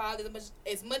I've been involved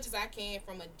as much as I can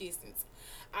from a distance.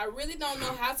 I really don't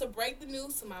know how to break the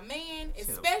news to my man,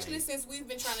 especially since we've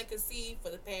been trying to conceive for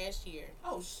the past year.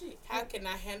 Oh, shit. How can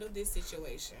I handle this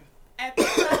situation? At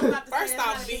first, I was about to First say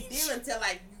off, it's not a big deal until,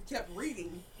 like, you kept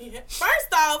reading.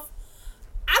 First off,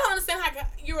 I don't understand how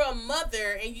you're a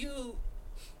mother and you...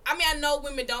 I mean, I know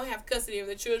women don't have custody of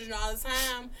their children all the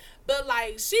time, but,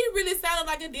 like, she really sounded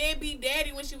like a deadbeat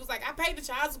daddy when she was like, I pay the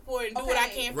child support and do what I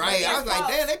can for Right, I was like,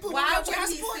 damn, they put me on child support.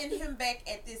 Why would he send him back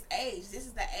at this age? This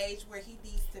is the age where he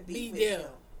needs to be with there. him.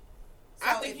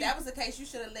 So if that was the case, you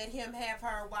should have let him have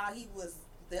her while he was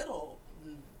little.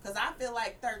 Because I feel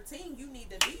like 13, you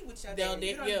need to be with your daddy.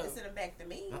 You don't need to send him back to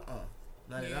me.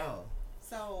 Not at all.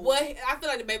 So, well, I feel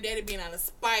like the baby daddy being out of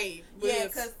spite. Yeah,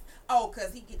 because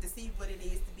he get to see what it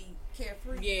is to be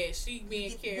carefree. Yeah, she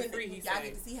being carefree. Y'all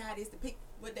get to see how it is to pick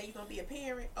what day you gonna be a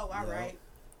parent. Oh, all right.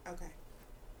 Okay.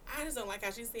 I just don't like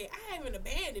how she said, I haven't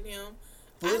abandoned him.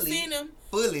 Fully. I've seen him.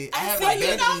 Fully. I haven't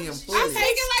abandoned him fully. I'm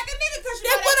taking like a nigga because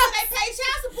they pay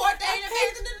child support. They ain't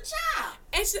abandoning the child.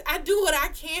 And I do what I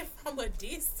can from a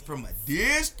distance. From a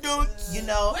distance. You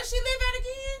know. Where she live at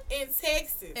again? In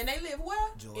Texas. And they live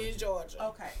where? Georgia. In Georgia.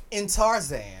 Okay. In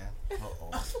Tarzan.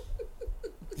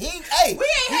 We ain't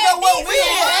had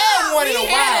one in a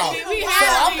while. So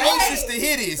I'm anxious to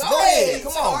hear this. Go ahead.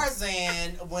 Come on.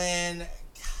 Tarzan, when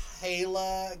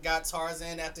Kayla got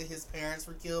Tarzan after his parents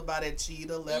were killed by that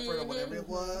cheetah, leopard, or whatever it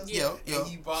was. Yeah. And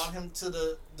he brought him to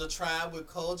the tribe with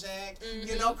Kojak.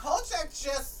 You know, Kojak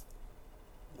just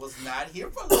was not here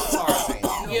for little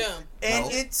Tarzan. Yeah.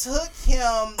 And it took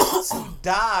him to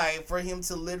die for him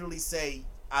to literally say,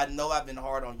 I know I've been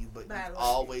hard on you, but you've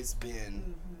always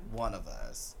been one of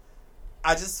us.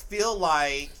 I just feel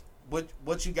like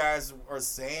what you guys are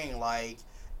saying, like,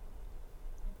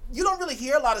 you don't really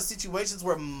hear a lot of situations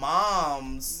where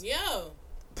moms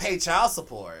pay child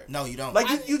support. No, you don't.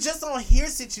 Like, you just don't hear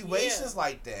situations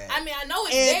like that. I mean, I know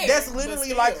it's and there. That's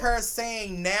literally like her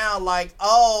saying now, like,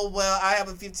 oh, well, I have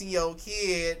a 15-year-old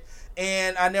kid,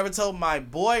 and I never told my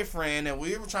boyfriend, and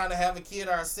we were trying to have a kid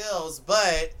ourselves,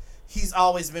 but he's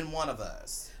always been one of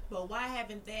us. But why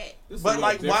haven't that? But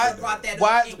like, why? Brought that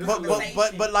Why? up in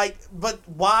But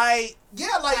why?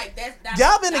 Yeah, like that's,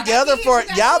 y'all been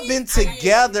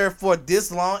together for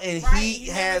this long, and he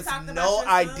has no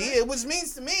idea. Which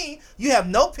means to me, you have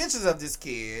no pictures of this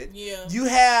kid. Yeah.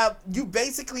 You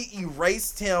basically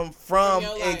erased him from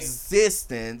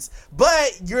existence,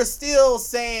 but you're still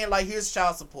saying like, here's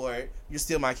child support. You're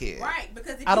still my kid. Right?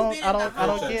 Because if I don't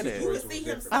get it. You would see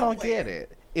him somewhere. I don't get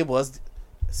it. It was.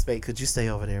 Spade, could you stay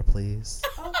over there, please?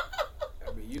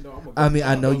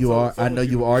 I know you are. I know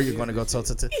you are. You're going to go toe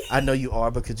to toe. I know you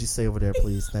are, but could you stay over there,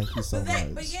 please? Thank you so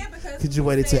much. But yeah, because could you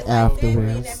wait until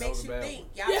afterwards? That makes you think.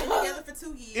 Y'all been together for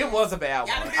 2 years. It was a bad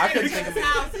one. I couldn't think of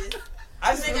it.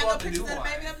 I just didn't want to do one.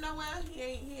 Baby up nowhere. He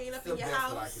ain't up in your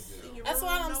house. That's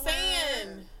what I'm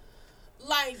saying.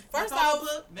 Like, first off,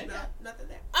 nothing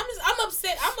there. I'm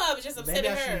upset. I'm just upset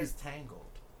at her. Maybe she's tangled.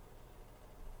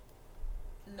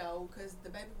 No, because the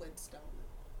baby wasn't stolen.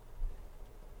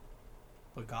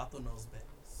 But Gothel knows best.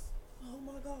 Oh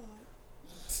my God.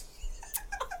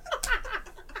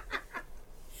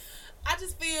 I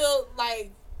just feel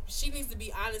like she needs to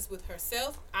be honest with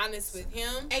herself, honest with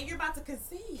him. And you're about to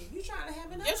conceive. You're trying to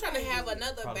have another You're trying to have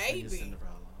another baby.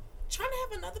 Trying to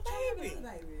have another baby.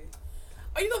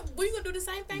 Are you gonna do the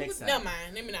same thing with? Never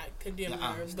mind. Let me not condemn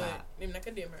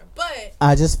her. But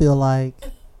I just feel like,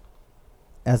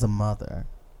 as a mother,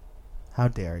 how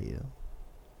dare you?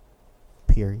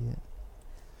 Period.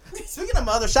 Speaking of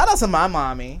mother, shout out to my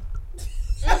mommy.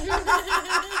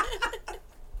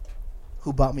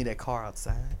 Who bought me that car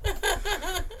outside.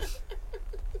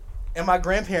 And my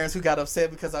grandparents who got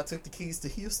upset because I took the keys to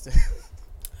Houston.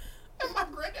 And my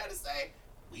granddaddy say,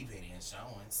 we pay the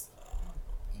insurance.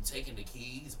 You taking the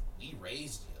keys, we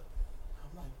raised you.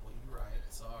 I'm like, well, you're right.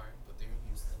 Sorry, but they're in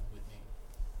Houston with me.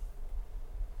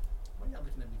 Why y'all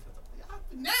looking at me?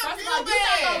 Now I feel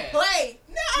bad. Play.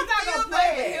 No, I'm not gonna play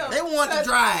with him. They want to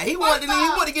drive. He wanted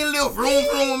to get a little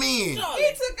room in. He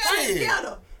took us to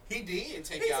dinner. He did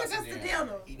take y'all to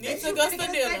dinner. He took us to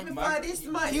dinner.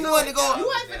 He wanted to go.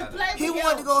 He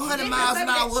wanted to go 100 miles an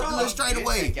hour up the little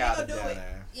straightaway.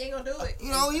 You ain't gonna do it.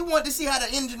 You know, he wanted to see how the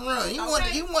engine run. He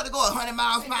wanted to go 100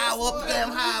 miles an hour up the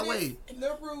damn highway.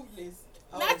 The rudeness.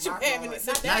 Not you having it.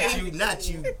 Not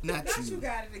you. Not you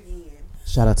got it again.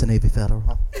 Shout out to Navy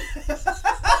Federal.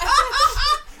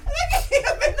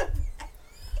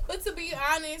 But to be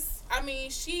honest, I mean,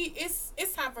 it's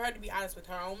time for her to be honest with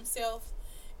her own self,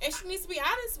 and she needs to be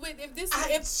honest with if this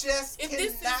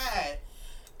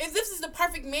is the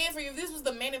perfect man for you, if this was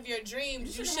the man of your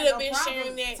dreams, you should have been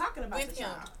sharing that with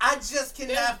him. I just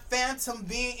cannot fathom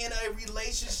being in a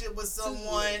relationship with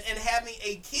someone and having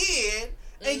a kid.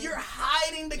 And you're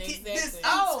hiding the kid this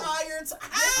entire time.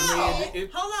 I mean,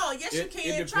 hold on. Yes, you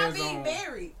can. Try being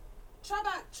married. Try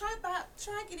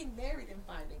getting married and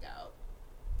finding out.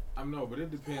 I know, but it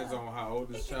depends on how old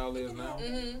this child is now.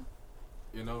 Mm-hmm.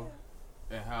 You know,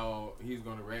 and how he's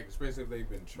gonna react, especially if they've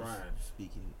been trying.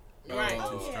 Speaking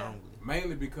too strongly.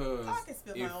 Mainly because if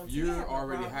you're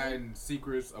already hiding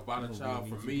secrets about a child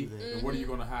from me, then what are you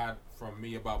gonna hide from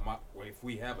me about if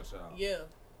we have a child? Yeah,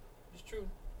 it's true.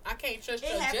 I can't trust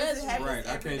your judgment. Right,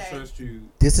 I can't trust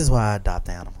you. This is why I adopt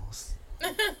animals.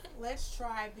 Let's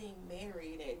try being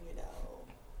married and,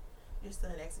 your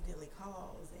son accidentally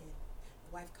calls and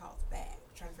the wife calls back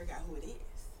trying to figure out who it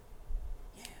is.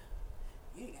 Yeah,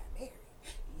 you got married.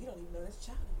 You don't even know this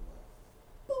child anymore.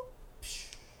 Boop.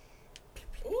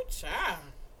 Ooh,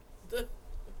 child.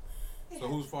 So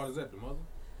whose fault is that? The mother?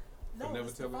 No,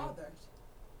 it's the father's.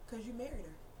 Because you married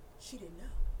her. She didn't know.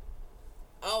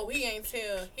 Oh, he ain't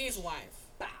tell his wife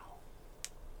Bow.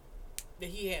 that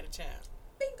he had a child.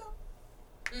 Bingo.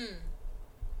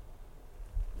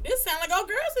 This sound like old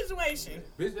girl situation.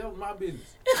 Bitch, that was my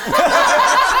business.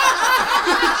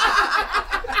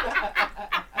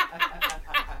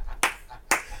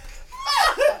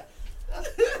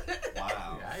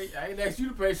 Wow. Yeah, I ain't asked you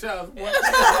to pay child support.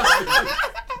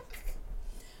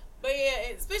 But yeah,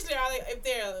 especially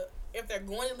if they're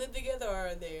going to live together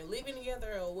or they're living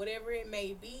together or whatever it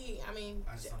may be. I mean,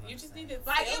 you just need to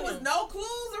it was no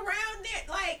clues around it,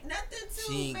 like nothing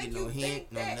to make you think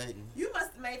that nothing. You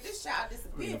must have made this child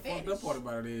disappear. The fucked up part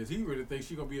about it is he really thinks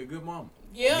she gonna be a good mama.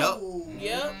 Yep.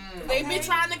 They've been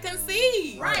trying to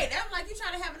conceive. Right. I'm like, you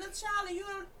trying to have another child and you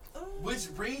don't.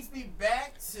 Which brings me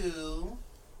back to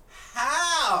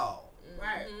how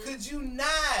could you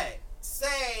not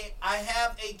say I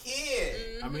have a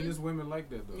kid? I mean, there's women like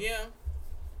that though. Yeah.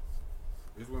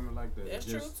 There's women like that. That's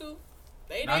true too.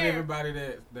 They not there. Everybody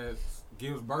that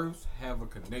gives birth have a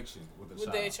connection with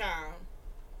their child.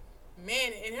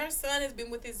 Man, and her son has been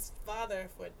with his father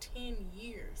for 10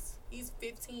 years. He's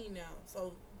 15 now.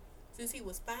 So since he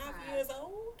was 5 years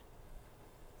old,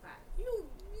 you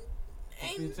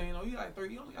ain't 15. Oh, you like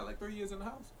 3. You only got like 3 years in the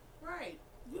house. Right.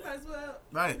 You might as well.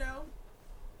 Right.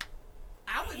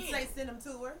 I wouldn't say send him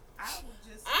to her.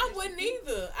 I wouldn't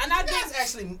either. And I guys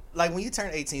actually, like when you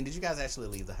turned 18, did you guys actually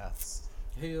leave the house?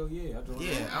 Hell yeah, I drove.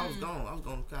 Yeah, I was gone. I was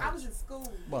going to college. I was in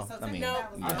school. Well, so I mean,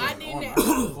 I didn't.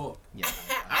 Yeah,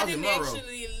 I didn't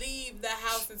actually leave the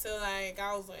house until I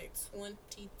was like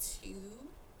 22.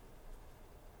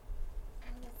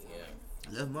 Yeah.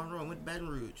 I left Monroe and went to Baton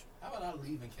Rouge. How about I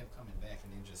leave and kept coming back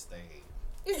and then just stayed?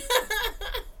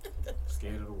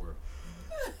 Scared of the world.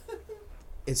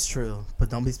 It's true, but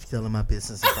don't be stealing my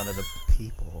business in front of the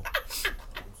people.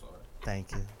 I'm sorry.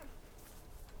 Thank you.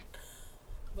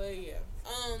 But yeah,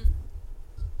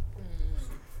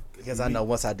 because I know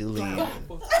once I do leave,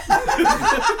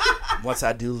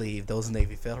 those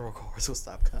Navy Federal Corps will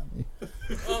stop coming.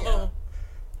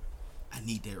 I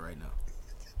need that right now.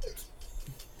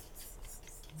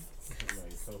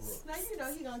 Now you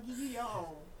know he gonna give you your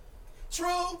own.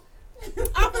 True.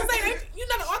 I'm gonna say that you're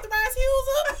not an authorized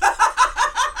user.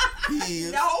 He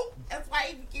is. No, that's why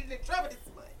he be getting in trouble this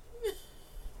much.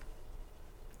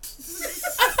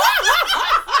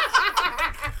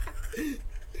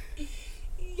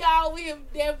 Y'all, we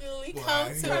have definitely come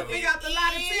to figure out the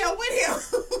line to tell with him.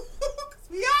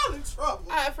 We all in trouble.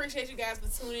 I appreciate you guys for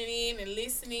tuning in and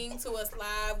listening to us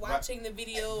live, watching the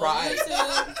video Right. on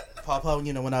YouTube. Papa,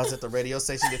 you know when I was at the radio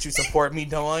station that you support me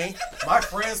doing? My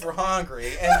friends were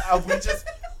hungry, and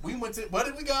we went to, where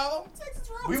did we go? Texas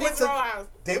Roadhouse. We went to,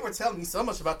 they were telling me so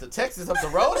much about the Texas of the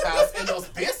Roadhouse and those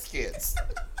biscuits.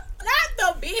 Not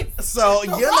the bits. So,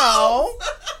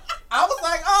 I was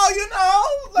like,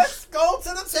 let's go to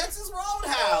the Texas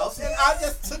Roadhouse. And I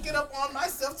just took it up on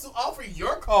myself to offer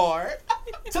your card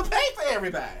to pay for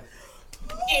everybody.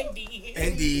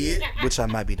 Indeed. Which I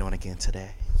might be doing again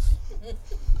today.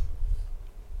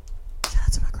 Shout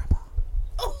out to my grandpa.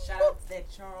 Shout out to that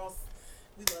Charles.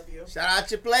 We love you. Shout out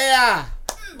your player.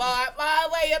 My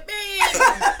way up in.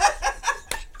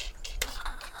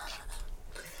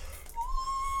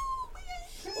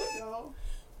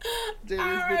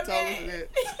 Alright, man.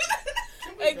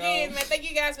 Again, man, thank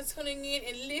you guys for tuning in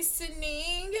and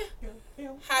listening.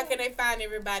 How can they find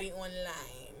everybody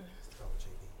online?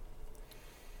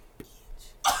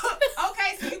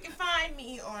 Okay, so you can find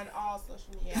me on all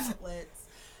social media outlets.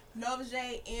 Nova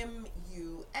J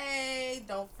MUA.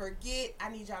 Don't forget, I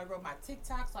need y'all to grow my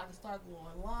TikTok so I can start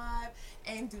going live.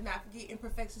 And do not forget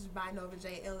Imperfections by Nova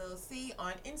J LLC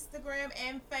on Instagram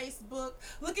and Facebook.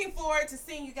 Looking forward to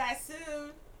seeing you guys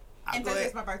soon. And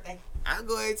Thursday's my birthday. I'll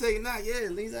go ahead and tell you now. Yeah,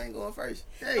 at least I ain't going first.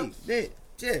 Hey,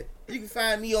 you can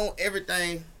find me on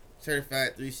everything.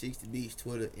 Certified 360 Beats,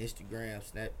 Twitter, Instagram,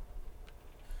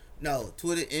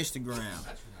 Twitter, Instagram,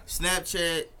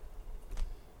 Snapchat,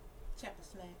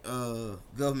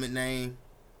 government name.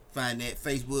 Find that.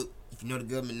 Facebook, if you know the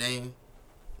government name.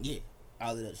 Yeah,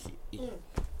 all of that shit. Yeah.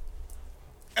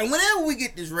 And whenever we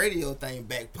get this radio thing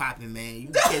back popping, man, you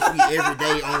can catch me every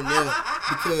day on there.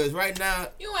 Because right now...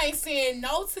 You ain't saying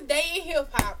no today in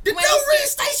hip-hop. The radio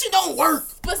station don't work.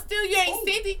 But still, you ain't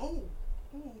sent it. You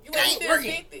ain't still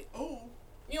working. sent it.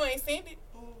 You ain't sent it.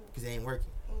 Because it ain't working.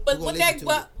 But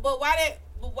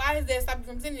why does that stop you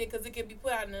from sending it? Because it could be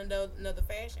put out in another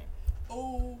fashion.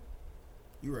 Oh.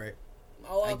 You right.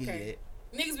 Oh, okay.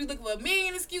 Niggas be looking for a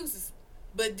million excuses,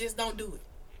 but just don't do it.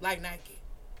 Like Nike.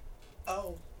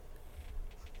 Oh.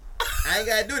 I ain't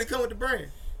gotta do it. It come with the brand.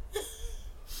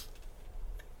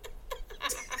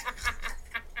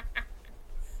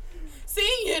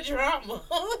 Senior drama.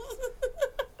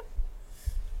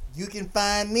 You can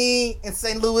find me in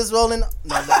St. Louis rolling.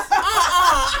 No.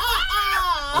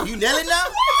 You Nelly now?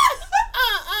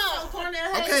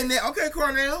 Cornell Hayes. Okay,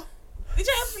 Cornell. Did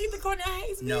you ever eat the Cornell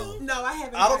Hayes meal? No, I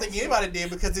haven't. I don't think anybody did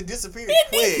because it disappeared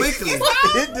quickly.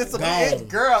 It disappeared,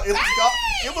 girl. It was gone.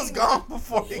 It was gone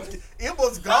before it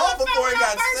was gone before it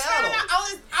got settled.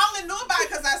 I only knew about it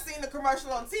because I seen the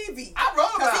commercial on TV. I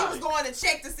wrote about it. Because he was going to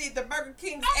check to see if the Burger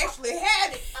King actually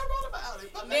had it. I wrote about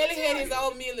it. Nelly had his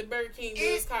own meal at Burger King.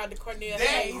 It was called the Cornell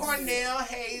Hayes. That Cornell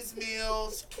Hayes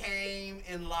meals came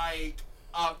in like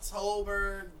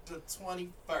October the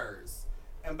 21st.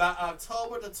 And by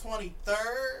October the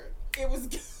 23rd, it was...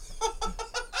 Because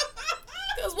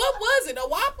what was it? A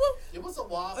Whopper? It was a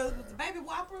Whopper. It was a baby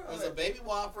Whopper? It was a baby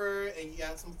Whopper, and you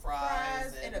got some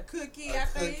fries and a cookie, I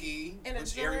think. And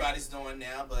which everybody's doing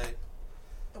now, but...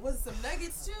 Was it some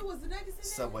nuggets, too? Was the nuggets in there?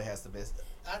 Subway has the best.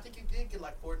 I think you did get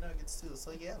like 4 nuggets, too.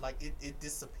 So, yeah, like it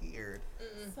disappeared.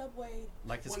 Subway.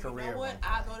 Like his career. You know what?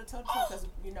 I'll go to toe-to-toe because,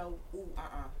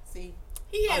 See?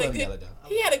 He had a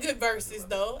good verses,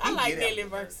 though. I like Nelly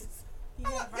verses.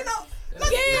 Let's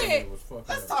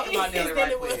talk about Nelly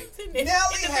right quick.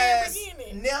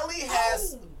 Nelly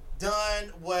has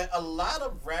done what a lot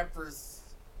of rappers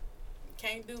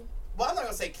can't do. Well, I'm not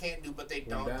gonna say can't do, but they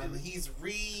don't do.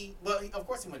 Of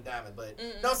course he went diamond, but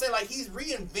no, I'm saying like he's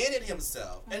reinvented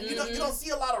himself, and you don't see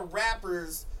a lot of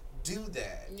rappers do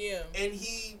that. Yeah, and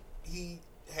he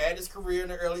had his career in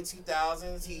the early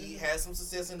 2000s. He had some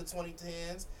success in the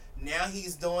 2010s. Now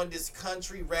he's doing this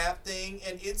country rap thing,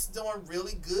 and it's doing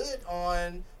really good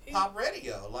on pop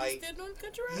radio. Like, he's still doing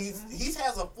country rap. He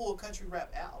has a full country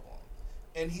rap album,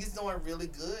 and he's doing really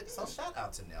good. So shout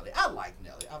out to Nelly. I like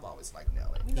Nelly. I've always liked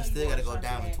Nelly. He still got to go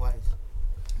diamond twice.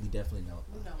 We definitely know.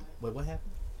 Wait, what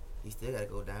happened? He still got to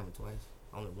go diamond twice.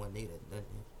 Only one nigga that done it.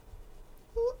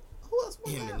 Who else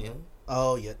was Eminem.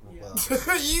 Oh, yeah. Well.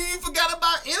 You forgot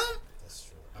about him? That's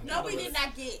true. No, we did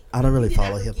not get. I don't really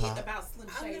follow hip hop.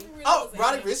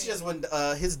 Roddy Ricch just went.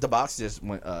 His box just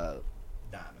went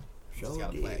diamond. Sure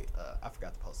got did. black. I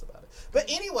forgot to post about it. But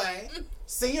anyway,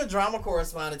 senior drama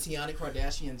correspondent Tiana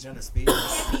Kardashian Jenner Spears.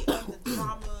 Heavy on the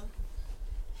drama.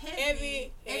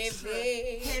 Heavy.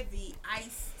 Heavy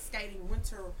ice skating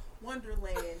winter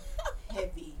wonderland.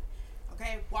 Heavy.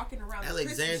 Okay, walking around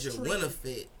Alexandria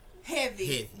Winterfit.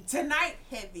 Heavy. Tonight,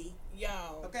 heavy.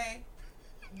 Y'all. Okay.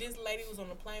 This lady was on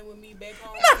the plane with me back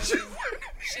home.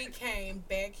 She came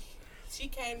to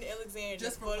Alexandria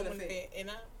just for the Winterfit, and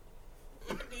I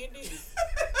did this.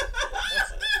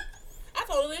 I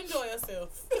told her to enjoy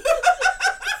herself.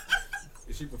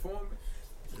 Is she performing?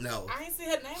 No. I ain't see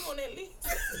her name on that list.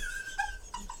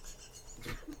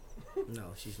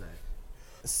 No, she's not.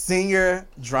 Senior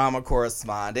drama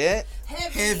correspondent.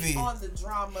 Heavy on the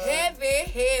drama. Heavy.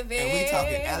 And we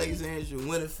talking Alexandria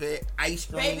Winterfit, ice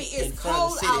cream, baby, it's in front of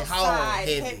cold City outside. Hall.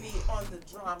 Heavy on the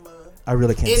drama. I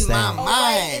really can't stand my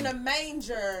mind. In a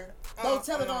manger. Don't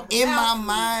tell it on the In my balcony.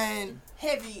 mind.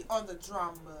 Heavy on the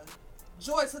drama.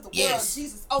 Joy to the world. Yes.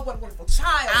 Jesus. Oh, what a wonderful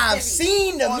child. I've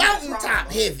seen the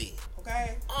mountaintop heavy.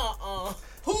 Okay?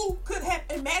 Who could have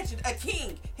imagined a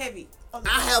king heavy on the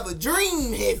I have a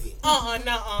dream heavy. Baby, y'all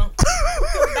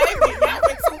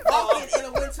went too far. Walking in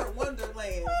a winter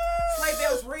wonderland. Sleigh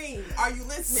bells ring. Are you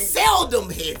listening? Seldom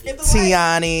heavy.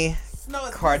 Tiani Snow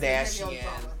is Kardashian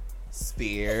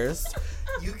Spears.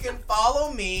 You can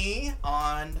follow me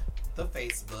on the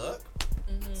Facebook,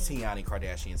 Tiani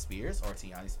Kardashian Spears, or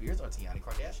Tiani Spears, or Tiani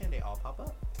Kardashian. They all pop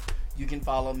up. You can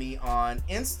follow me on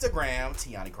Instagram,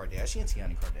 Tiani Kardashian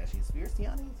Spears,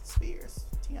 Tiani Spears,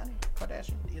 Tiani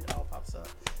Kardashian. It all pops up.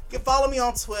 You can follow me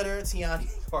on Twitter, Tiani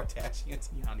Kardashian,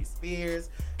 Tiani Spears.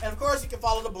 And of course, you can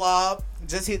follow the blog.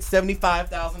 Just hit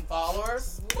 75,000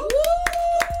 followers. Woo!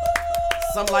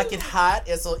 Some like it hot,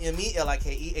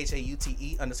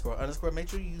 SOMELIKEHAUTE __. Make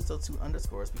sure you use those 2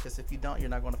 underscores, because if you don't, you're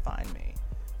not going to find me.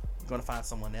 You're going to find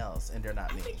someone else, and they're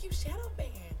not me. I think you shadow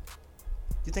banned.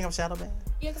 You think I'm shadow banned?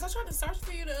 Yeah, because I tried to search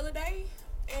for you the other day,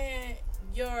 and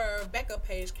your backup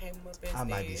page came up as I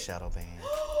might be shadow banned.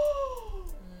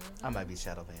 I might be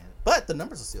shadow banned. But the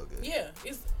numbers are still good. Yeah,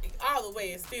 it's all the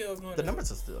way. It's still going. The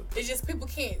numbers are still good. It's just people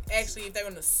can't actually, if they're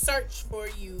going to search for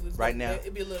you right now,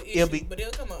 it'll be a little issue, but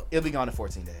it'll come up. It'll be gone in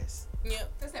 14 days.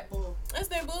 Yep. That's that bull. That's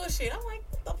that bullshit. I'm like,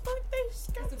 what the fuck? They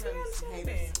got the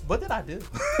What did I do?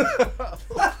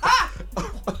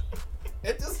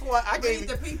 At this point, I can't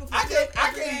even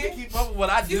keep up with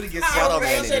what I do to get shadow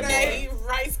banned anymore.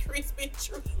 Rice Krispie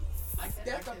treats.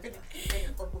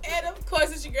 And of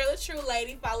course, it's your girl, the True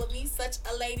Lady. Follow me, Such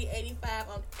a Lady 85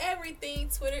 on everything: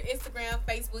 Twitter, Instagram,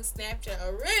 Facebook, Snapchat,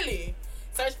 or really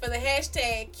search for the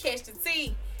hashtag Catch the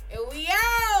Tea. And we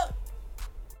out.